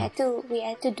had to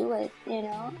do it.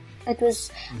 It was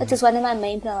one of my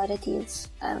main priorities.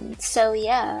 When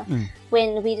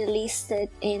we released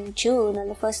it in June, on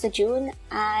the 1st of June,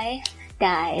 I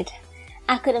died.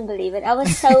 I couldn't believe it. I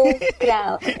was so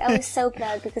proud. I was so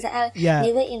proud, because I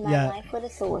never in my life would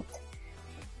have thought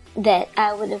that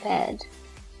I would have had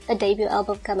a debut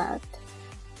album come out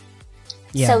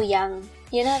so young.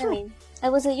 You know what I mean?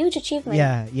 It was a huge achievement.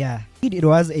 It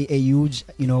was a huge,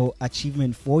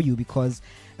 achievement for you, because,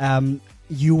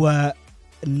 you were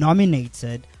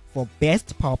nominated for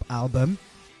Best Pop Album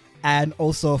and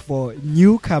also for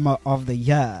Newcomer of the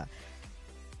Year.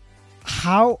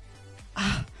 How...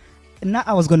 now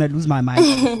I was going to lose my mind,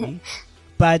 honestly.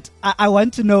 But I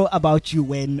want to know about you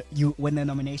when the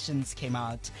nominations came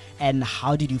out, and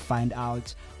how did you find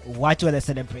out? What were the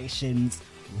celebrations?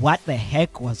 What the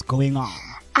heck was going on?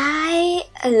 I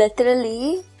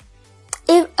literally...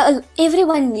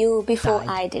 everyone knew before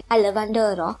I did. I live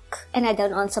under a rock and I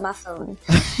don't answer my phone.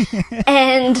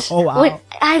 And when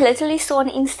I literally saw on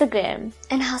Instagram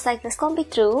and I was like, this can't be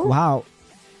true. Wow.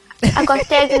 I got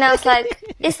tagged and I was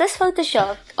like, is this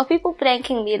Photoshop? Are people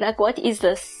pranking me? Like, what is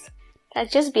this? Like,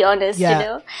 just be honest, you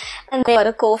know? And they got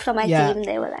a call from my team.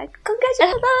 They were like,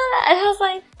 congratulations. And I was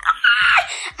like,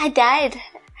 I died.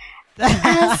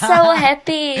 I was so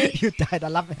happy. You died. I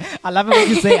love it when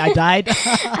you say I died.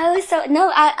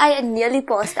 I nearly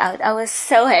passed out. I was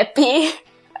so happy.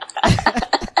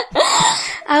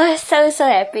 I was so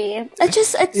happy.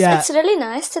 It's really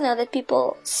nice to know that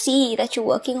people see that you're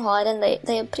working hard and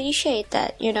they appreciate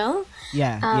that, you know?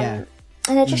 And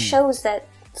it just shows that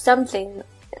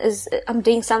I'm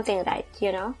doing something right,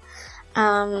 you know?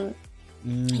 And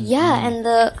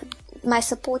my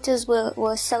supporters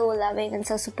were so loving and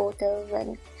so supportive,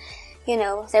 and you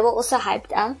know, they were also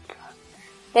hyped up.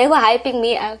 They were hyping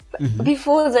me up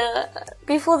before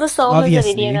the song was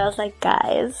ready, and I was like,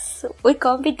 guys, we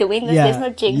can't be doing this. There's no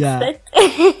jinx it.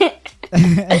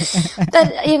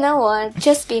 But you know what?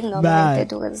 Just being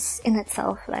nominated was in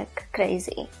itself like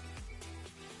crazy.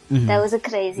 That was a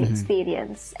crazy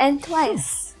experience, and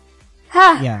twice.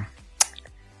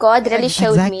 God really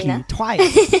showed me. Nah?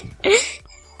 Twice.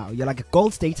 You're like a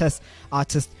gold status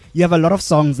artist. You have a lot of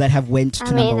songs that have went to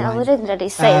number one. I wouldn't really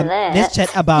say that. Let's chat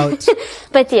about...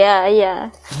 But yeah.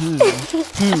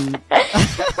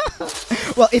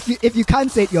 Well, if you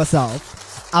can't say it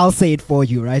yourself, I'll say it for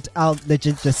you, right? I'll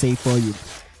legit just say it for you.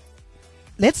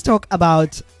 Let's talk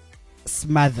about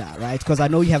Smother, right? Because I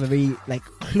know you have a very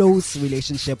close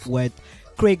relationship with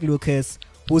Craig Lucas,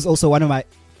 who's also one of my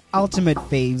ultimate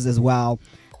faves as well.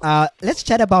 Let's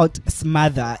chat about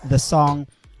Smother, the song.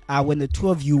 When the two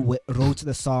of you wrote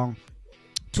the song,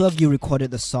 two of you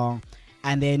recorded the song,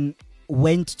 and then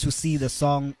went to see the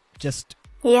song just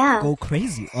go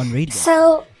crazy on radio.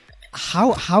 So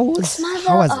how was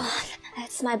Smother?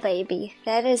 That's my baby.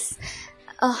 That is.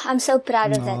 I'm so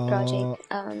proud of that project,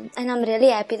 and I'm really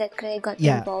happy that Craig got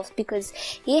involved, because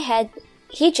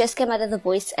he just came out of The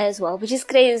Voice as well, which is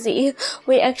crazy.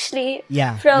 We actually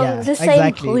from the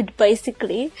same hood,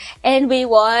 basically, and we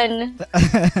won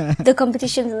the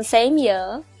competitions in the same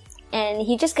year. And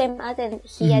he just came out and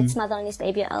he had Smother on his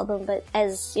debut album, but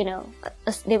as you know,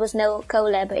 there was no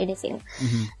collab or anything.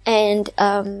 And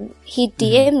he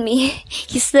DM'd me.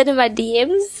 He slid in my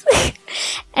DMs,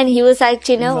 and he was like,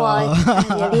 "You know what?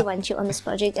 I really want you on this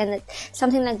project." And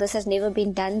something like this has never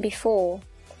been done before,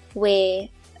 where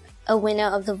a winner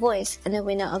of The Voice and a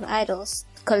winner of Idols.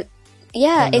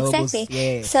 Exactly.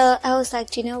 Yes. So I was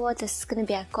like, do you know what? This is going to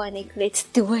be iconic. Let's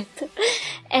do it.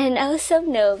 And I was so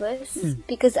nervous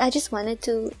because I just wanted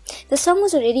to. The song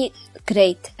was already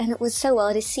great and it was so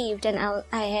well received. And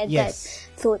I had that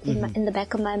thought in the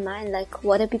back of my mind, like,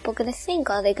 what are people going to think?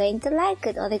 Are they going to like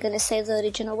it? Are they going to say the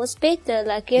original was better?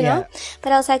 Like, you know?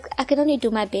 But I was like, I can only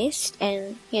do my best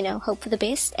and, you know, hope for the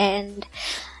best. And,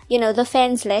 you know, the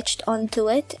fans latched onto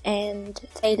it and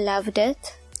they loved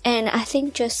it. And I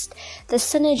think just the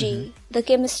synergy, the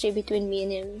chemistry between me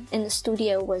and him in the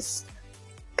studio was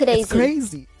crazy. It's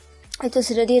crazy. It was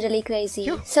really, really crazy.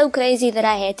 Phew. So crazy that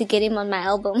I had to get him on my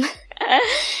album.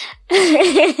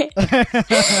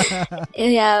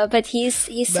 Yeah, but he's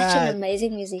such an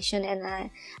amazing musician, and I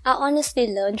honestly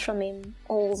learned from him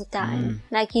all the time.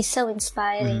 Like, he's so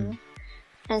inspiring.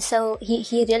 And so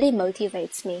he really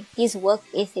motivates me. His work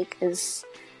ethic is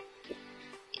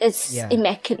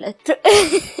immaculate.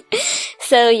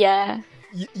 So yeah.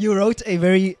 You wrote a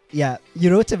very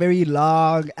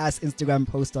long ass Instagram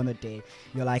post on a day.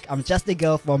 You're like, I'm just a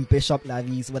girl from Bishop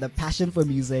Lavies with a passion for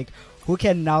music who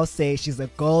can now say she's a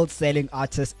gold selling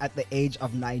artist at the age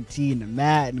of 19.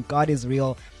 Man, God is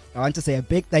real. I want to say a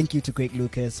big thank you to Craig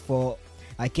Lucas for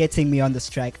getting me on this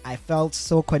track. I felt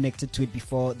so connected to it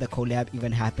before the collab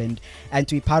even happened, and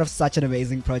to be part of such an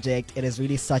amazing project, it is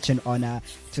really such an honor.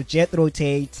 To Jet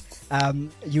Rotate,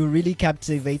 you really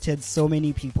captivated so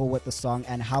many people with the song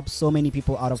and helped so many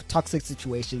people out of toxic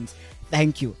situations.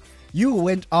 Thank you. You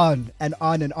went on and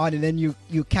on and on, and then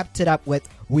you kept it up with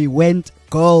 "We Went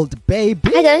Gold,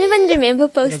 Baby." I don't even remember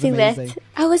posting that.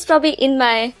 I was probably in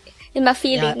my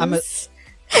feelings.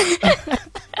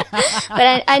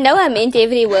 But I know I meant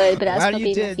every word, but I was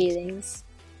probably in my feelings.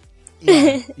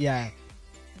 Yeah.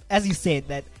 As you said,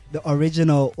 that the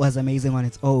original was amazing on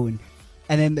its own.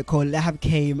 And then the collab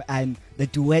came and the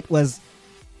duet was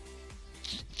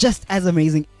just as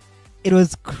amazing. It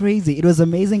was crazy. It was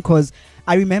amazing because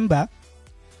I remember,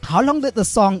 how long did the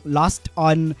song last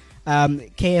on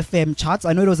KFM charts?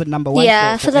 I know it was at number 1.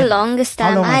 Yeah, for the longest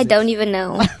time. I don't even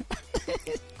know.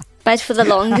 But for the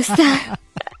longest time.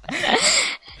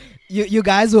 You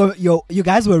guys were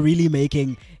really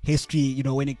making history,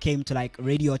 when it came to like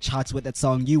radio charts with that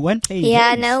song. You weren't playing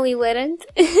games. No, we weren't.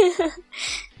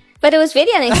 But it was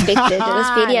very unexpected. It was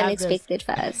very unexpected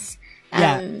for us.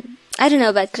 I don't know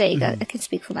about Craig. I can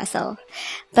speak for myself.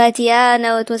 But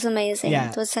it was amazing.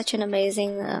 It was such an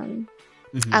amazing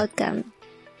outcome.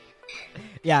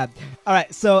 Yeah. All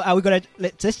right. So we're gonna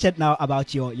let's chat now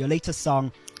about your latest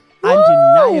song,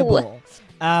 Undeniable.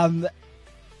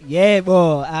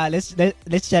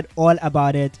 Let's chat all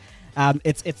about it.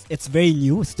 It's very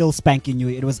new, still spanking new.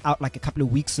 It was out like a couple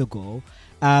of weeks ago.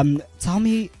 Tell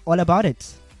me all about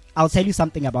it. I'll tell you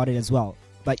something about it as well.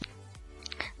 But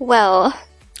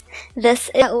this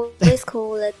is, I always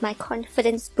call it my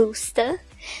confidence booster.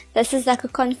 This is like a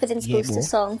confidence booster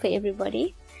song for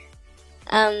everybody.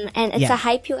 And it's a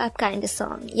hype you up kind of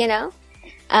song,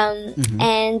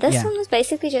 And this song is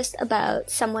basically just about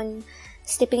someone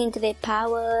stepping into their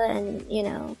power and,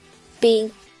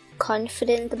 being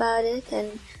confident about it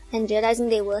and realizing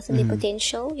their worth and their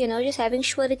potential, just having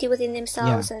surety within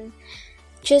themselves and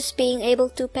just being able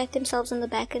to pat themselves on the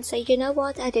back and say, you know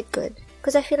what, I did good.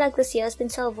 Because I feel like this year has been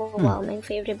so overwhelming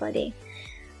for everybody.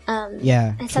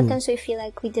 And sometimes we feel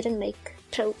like we didn't make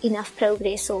enough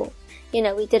progress, or,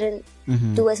 we didn't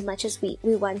do as much as we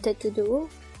wanted to do.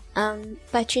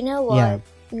 But you know what?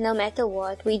 No matter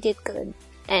what, we did good.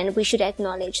 And we should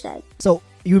acknowledge that. So,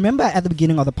 you remember at the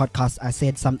beginning of the podcast, I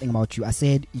said something about you. I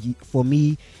said, for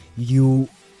me, you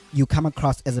come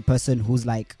across as a person who's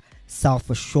like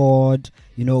self-assured,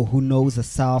 who knows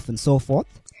herself and so forth.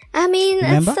 I mean,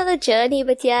 remember? It's still a journey,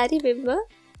 but I remember.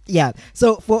 Yeah.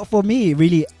 So for me,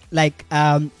 really, like,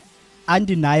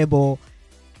 Undeniable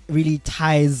really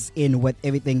ties in with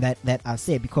everything that I've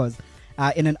said, because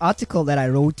in an article that I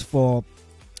wrote for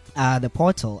the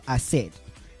portal, I said,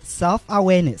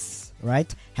 self-awareness,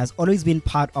 right, has always been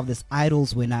part of this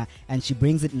Idols winner, and she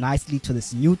brings it nicely to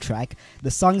this new track.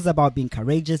 The song is about being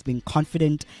courageous, being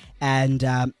confident,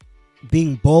 and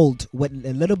being bold with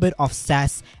a little bit of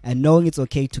sass and knowing it's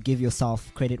okay to give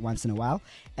yourself credit once in a while.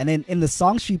 And then in the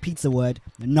song, she repeats the word,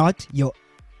 not your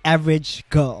average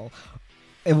girl,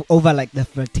 over like the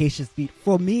flirtatious beat.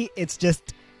 For me, it's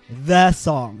just the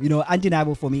song,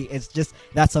 Undeniable. For me, it's just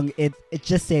that song. It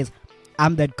just says,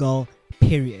 I'm that girl,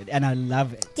 period. And I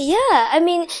love it. Yeah, I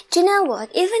mean, do you know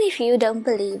what? Even if you don't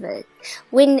believe it,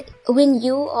 when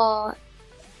you are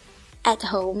at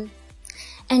home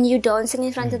and you're dancing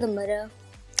in front of the mirror,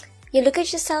 you look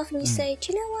at yourself and you say,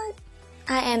 do you know what?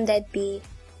 I am that bee.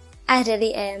 I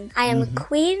really am. I am a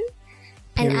queen,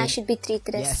 and I should be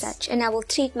treated as such. And I will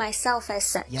treat myself as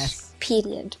such. Yes.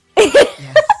 Period.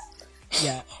 Yes.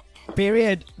 Yeah.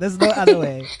 Period. There's no other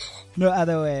way. No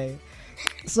other way.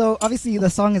 So obviously the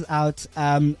song is out.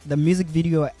 The music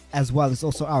video as well is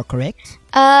also out, correct?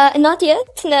 Not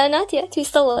yet. No, not yet. We're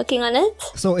still working on it.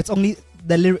 So it's only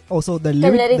the lyric. Also the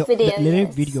lyric video. The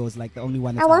lyric video is like the only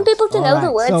one. That's I want out. people to know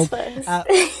the words first.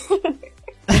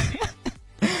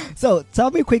 So tell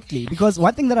me quickly, because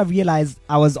one thing that I realized,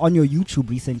 I was on your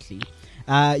YouTube recently.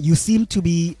 You seem to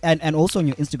be, and also on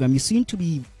your Instagram, you seem to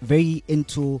be very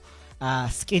into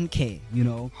skincare,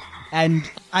 And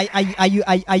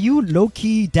are you low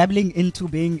key dabbling into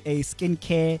being a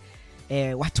skincare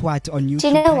what on YouTube? Do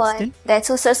you know what? That's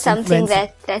also something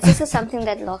that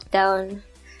lockdown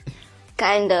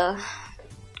kinda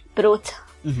brought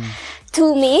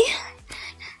to me.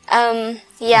 I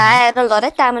had a lot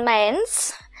of time on my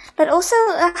hands. But also,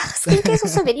 skincare is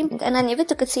also very important, and I never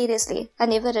took it seriously. I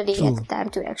never really had the time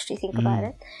to actually think about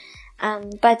it.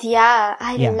 But yeah,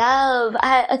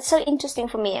 it's so interesting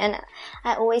for me, and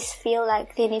I always feel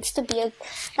like there needs to be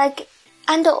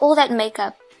under all that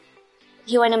makeup,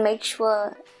 you want to make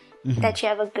sure that you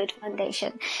have a good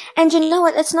foundation. And you know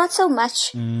what? It's not so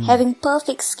much having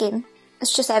perfect skin,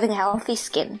 it's just having healthy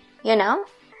skin,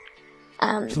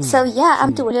 So yeah,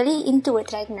 I'm really into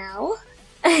it right now.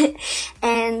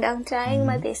 And I'm trying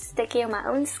my best to take care of my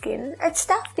own skin. It's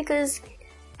tough because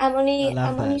I'm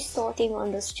only starting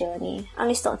on this journey. I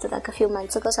only started like a few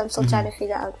months ago, so I'm still trying to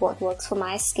figure out what works for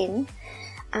my skin.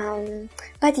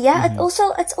 But yeah, it's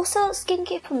also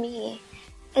skincare for me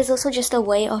is also just a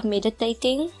way of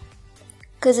meditating.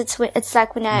 Because it's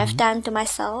like when I have time to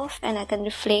myself and I can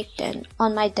reflect and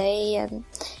on my day and,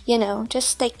 you know,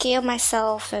 just take care of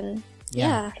myself and,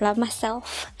 love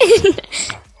myself.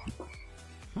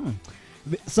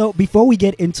 So before we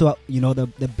get into, you know,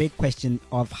 the big question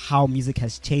of how music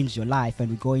has changed your life, and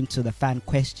we go into the fan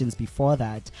questions before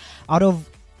that, out of,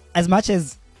 as much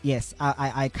as, yes,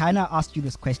 I kind of asked you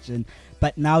this question,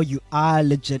 but now you are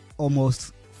legit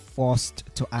almost forced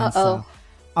to answer. Uh-oh.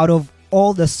 Out of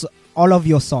all of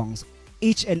your songs,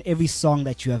 each and every song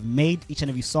that you have made, each and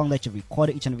every song that you've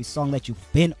recorded, each and every song that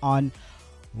you've been on,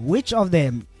 which of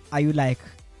them are you like,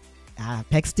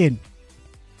 Paxton,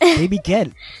 baby girl,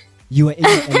 you are in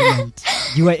your element.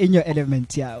 You are in your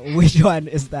element, yeah. Which one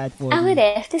is that for I you? would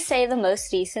have to say the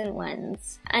most recent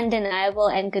ones, Undeniable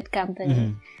and Good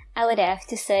Company. I would have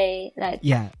to say, like,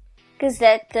 because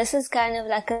this is kind of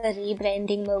like a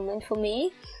rebranding moment for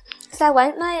me. So I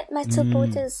want my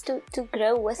supporters to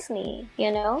grow with me,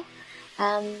 you know?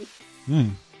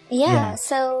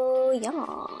 So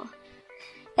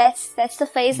that's the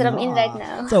phase that I'm in right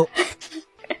now. So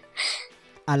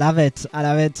I love it.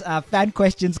 Fan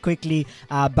questions quickly.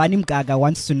 Banim Gaga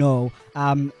wants to know,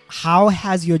 how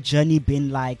has your journey been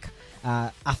like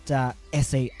after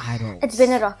SA Idol? It's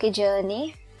been a rocky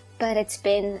journey, but it's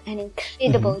been an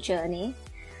incredible journey.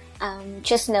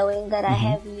 Just knowing that I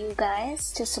have you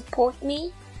guys to support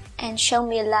me and show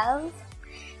me love,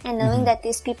 and knowing that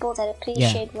there's people that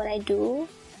appreciate what I do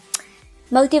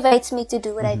motivates me to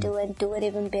do what I do and do it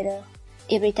even better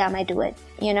every time I do it,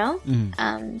 you know?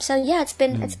 So yeah, it's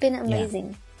been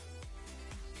amazing.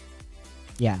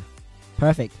 Yeah,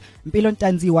 perfect. Mpilo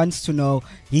Tanzi wants to know,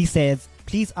 he says,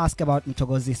 please ask about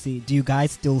Mthokozisi. Do you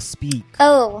guys still speak?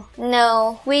 Oh,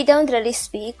 no, we don't really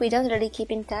speak. We don't really keep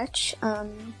in touch.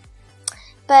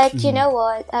 But you know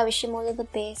what? I wish him all of the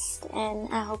best, and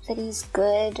I hope that he's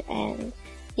good and,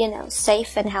 you know,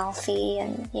 safe and healthy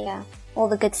and, all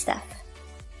the good stuff.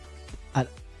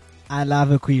 I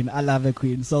love a queen.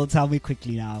 So tell me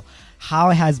quickly now,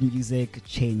 how has music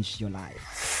changed your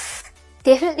life?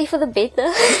 Definitely for the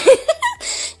better.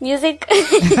 Music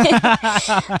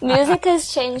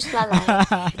has changed my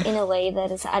life in a way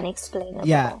that is unexplainable.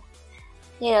 Yeah.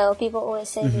 You know, people always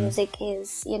say music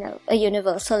is, you know, a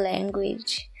universal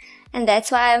language. And that's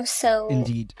why I'm so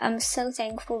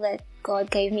thankful that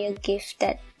God gave me a gift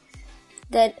that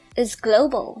is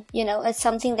global. You know, it's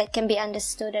something that can be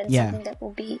understood and something that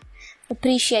will be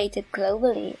appreciated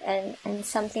globally and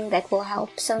something that will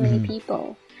help so many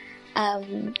people.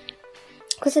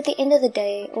 Because at the end of the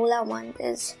day, all I want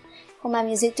is for my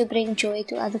music to bring joy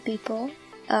to other people,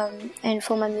 and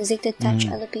for my music to touch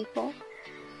other people.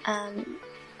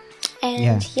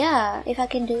 If I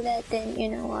can do that, then you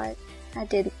know what, I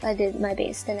did my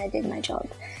best and I did my job.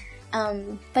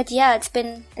 But yeah, it's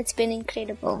been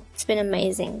incredible. It's been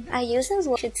amazing. I use those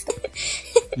words.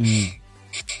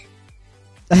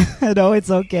 No,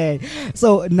 it's okay.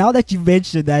 So now that you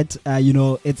mentioned that, you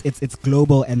know, it's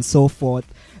global and so forth,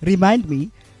 remind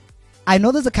me, I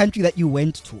know there's a country that you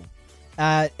went to,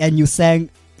 and you sang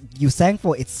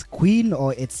for its queen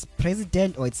or its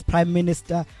president or its prime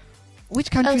minister. Which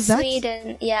country is that?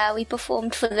 Sweden. Yeah, we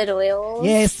performed for the Royals.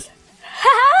 Yes.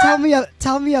 Tell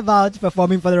me about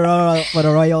performing for the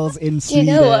Royals in Sweden.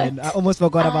 You know what? I almost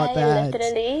forgot about that.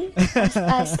 Literally,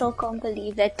 I still can't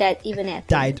believe that even happened.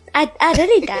 Died. I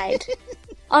really died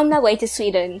on my way to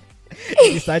Sweden.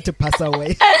 You decided to pass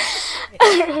away.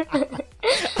 It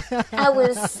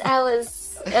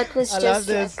was just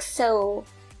like so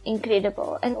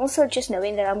incredible, and also just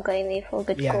knowing that I'm going there for a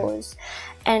good cause,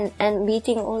 and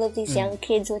meeting all of these young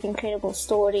kids with incredible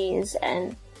stories,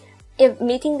 and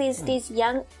meeting these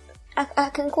young, I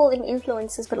can call them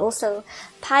influencers, but also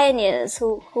pioneers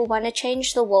who want to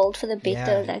change the world for the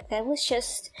better. Like, that was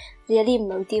just really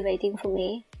motivating for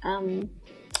me. And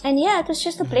yeah, it was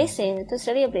just a blessing. It was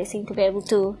really a blessing to be able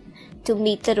to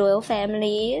meet the royal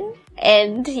family,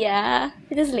 and it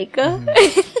is lekker.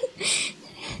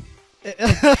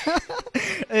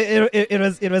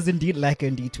 It was indeed lekker,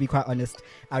 indeed, to be quite honest.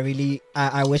 I wish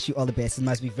you all the best. It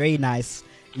must be very nice,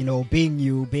 you know,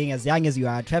 being as young as you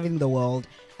are, traveling the world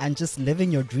and just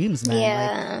living your dreams, man.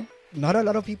 Yeah. Like, not a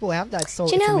lot of people have that, so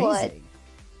do you know amazing.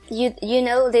 What? You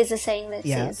know, there's a saying that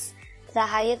says, the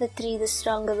higher the tree, the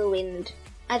stronger the wind.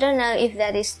 I don't know if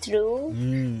that is true,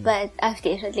 but I've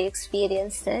definitely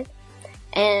experienced it.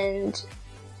 And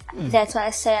that's why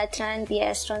I say I try and be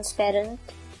as transparent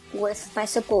with my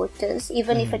supporters,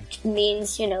 even if it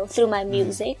means, you know, through my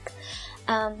music.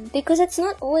 Because it's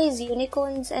not always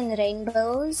unicorns and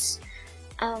rainbows.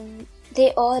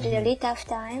 There are really tough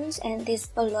times, and there's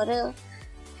a lot of,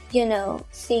 you know,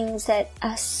 things that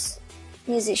us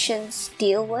musicians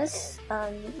deal with,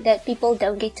 that people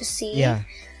don't get to see. Yeah.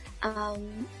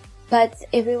 But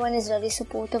everyone is really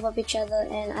supportive of each other,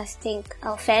 and I think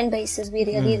our fan bases, we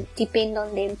really depend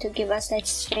on them to give us that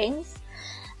strength.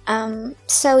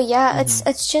 So yeah,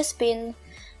 it's just been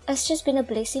a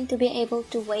blessing to be able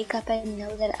to wake up and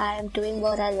know that I am doing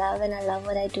what I love, and I love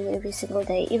what I do every single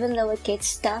day, even though it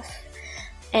gets tough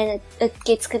and it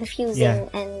gets confusing,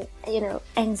 and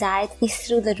anxiety is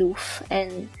through the roof,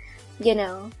 and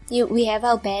we have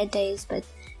our bad days, but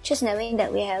just knowing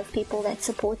that we have people that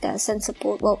support us and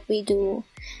support what we do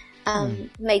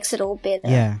makes it all better.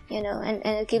 And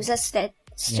it gives us that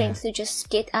strength to just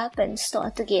get up and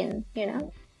start again.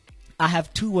 I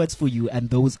have 2 words for you, and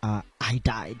those are I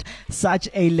died. Such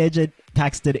a legend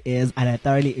Paxton is, and I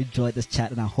thoroughly enjoyed this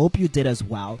chat, and I hope you did as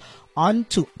well. On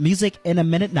to music in a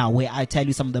minute now, where I tell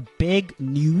you some of the big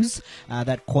news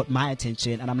that caught my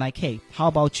attention, and I'm like, hey, how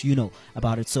about you know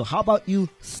about it? So how about you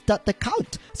start the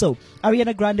count? So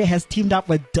Ariana Grande has teamed up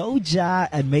with Doja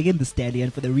and Megan Thee Stallion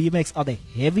for the remix of the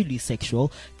heavily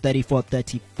sexual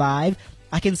 3435.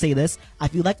 I can say this, I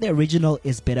feel like the original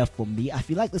is better for me. I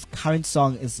feel like this current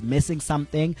song is missing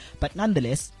something, but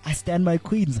nonetheless, I stand my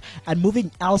queens. And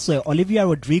moving elsewhere, Olivia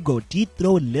Rodrigo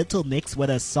dethroned Little Mix with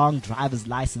her song Driver's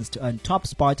License to earn top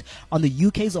spot on the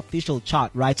UK's official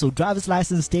chart, right? So Driver's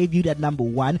License debuted at number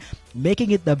 1,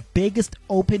 making it the biggest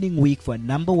opening week for a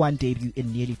number 1 debut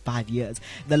in nearly 5 years.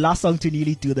 The last song to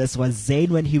nearly do this was Zayn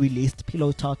when he released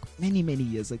Pillow Talk many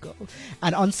years ago.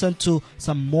 And on to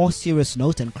some more serious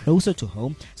note and closer to home.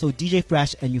 So DJ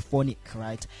Fresh and Euphonic,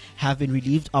 right, have been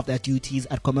relieved of their duties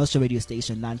at commercial radio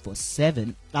station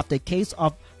 947 after a case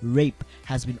of rape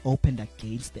has been opened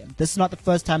against them. This is not the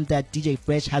first time that DJ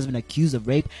Fresh has been accused of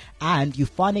rape, and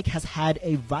Euphonic has had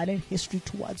a violent history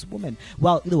towards women.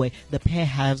 Well, either way, the pair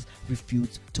has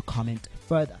refused to comment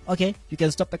further. Okay, you can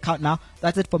stop the count now.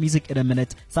 That's it for Music in a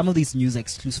Minute. Some of these news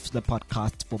exclusive to the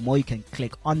podcast. For more, you can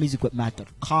click on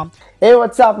musicwithmatt.com. Hey,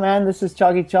 what's up, man? This is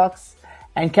Chalky Chalks,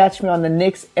 and catch me on the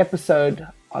next episode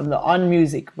on the On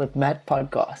Music with Matt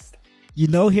podcast. You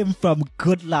know him from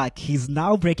Good Luck. He's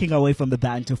now breaking away from the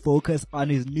band to focus on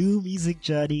his new music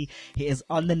journey. He is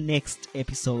on the next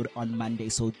episode on Monday,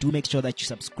 so do make sure that you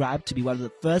subscribe to be one of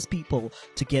the first people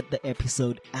to get the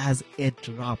episode as it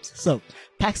drops. So,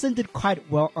 Paxton did quite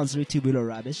well on Seriti Will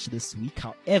Rubbish this week.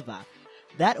 However,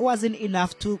 that wasn't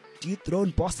enough to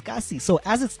dethrone Boss Cassie. So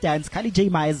as it stands, Kylie J.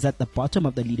 Myers is at the bottom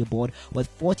of the leaderboard with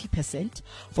 40%,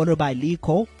 followed by Lee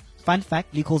Cole. Fun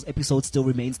fact, Lee Cole's episode still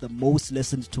remains the most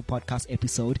listened to podcast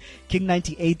episode. King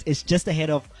 98 is just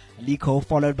ahead of Lee Cole,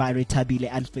 followed by Retabile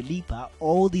and Felipa.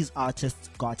 All these artists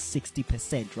got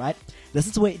 60%, right? This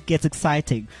is where it gets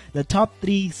exciting. The top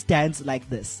 3 stands like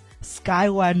this.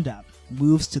 Sky Wonder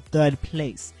moves to 3rd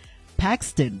place.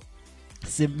 Paxton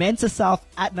cements herself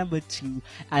at number 2,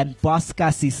 and Boss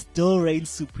Cassie still reigns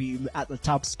supreme at the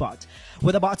top spot.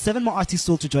 With about 7 more artists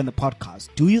still to join the podcast,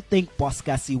 do you think Boss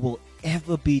Cassie will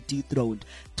ever be dethroned?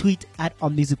 Tweet at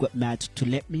OnMusicWithMatt to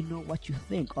let me know what you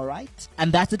think, alright?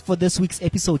 And that's it for this week's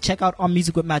episode. Check out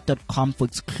OnMusicWithMatt.com for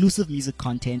exclusive music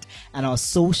content and our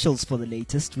socials for the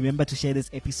latest. Remember to share this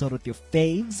episode with your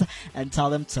faves and tell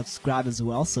them to subscribe as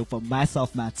well. So for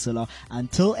myself, Matt Solo,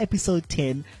 until episode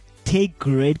 10, take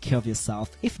great care of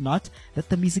yourself. If not, let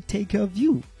the music take care of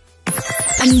you.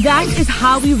 And that is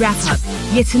how we wrap up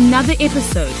yet another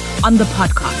episode on the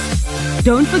podcast.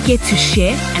 Don't forget to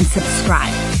share and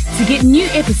subscribe to get new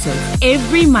episodes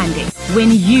every Monday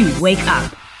when you wake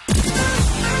up.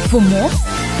 For more,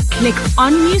 click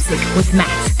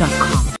onmusicwithmatt.com.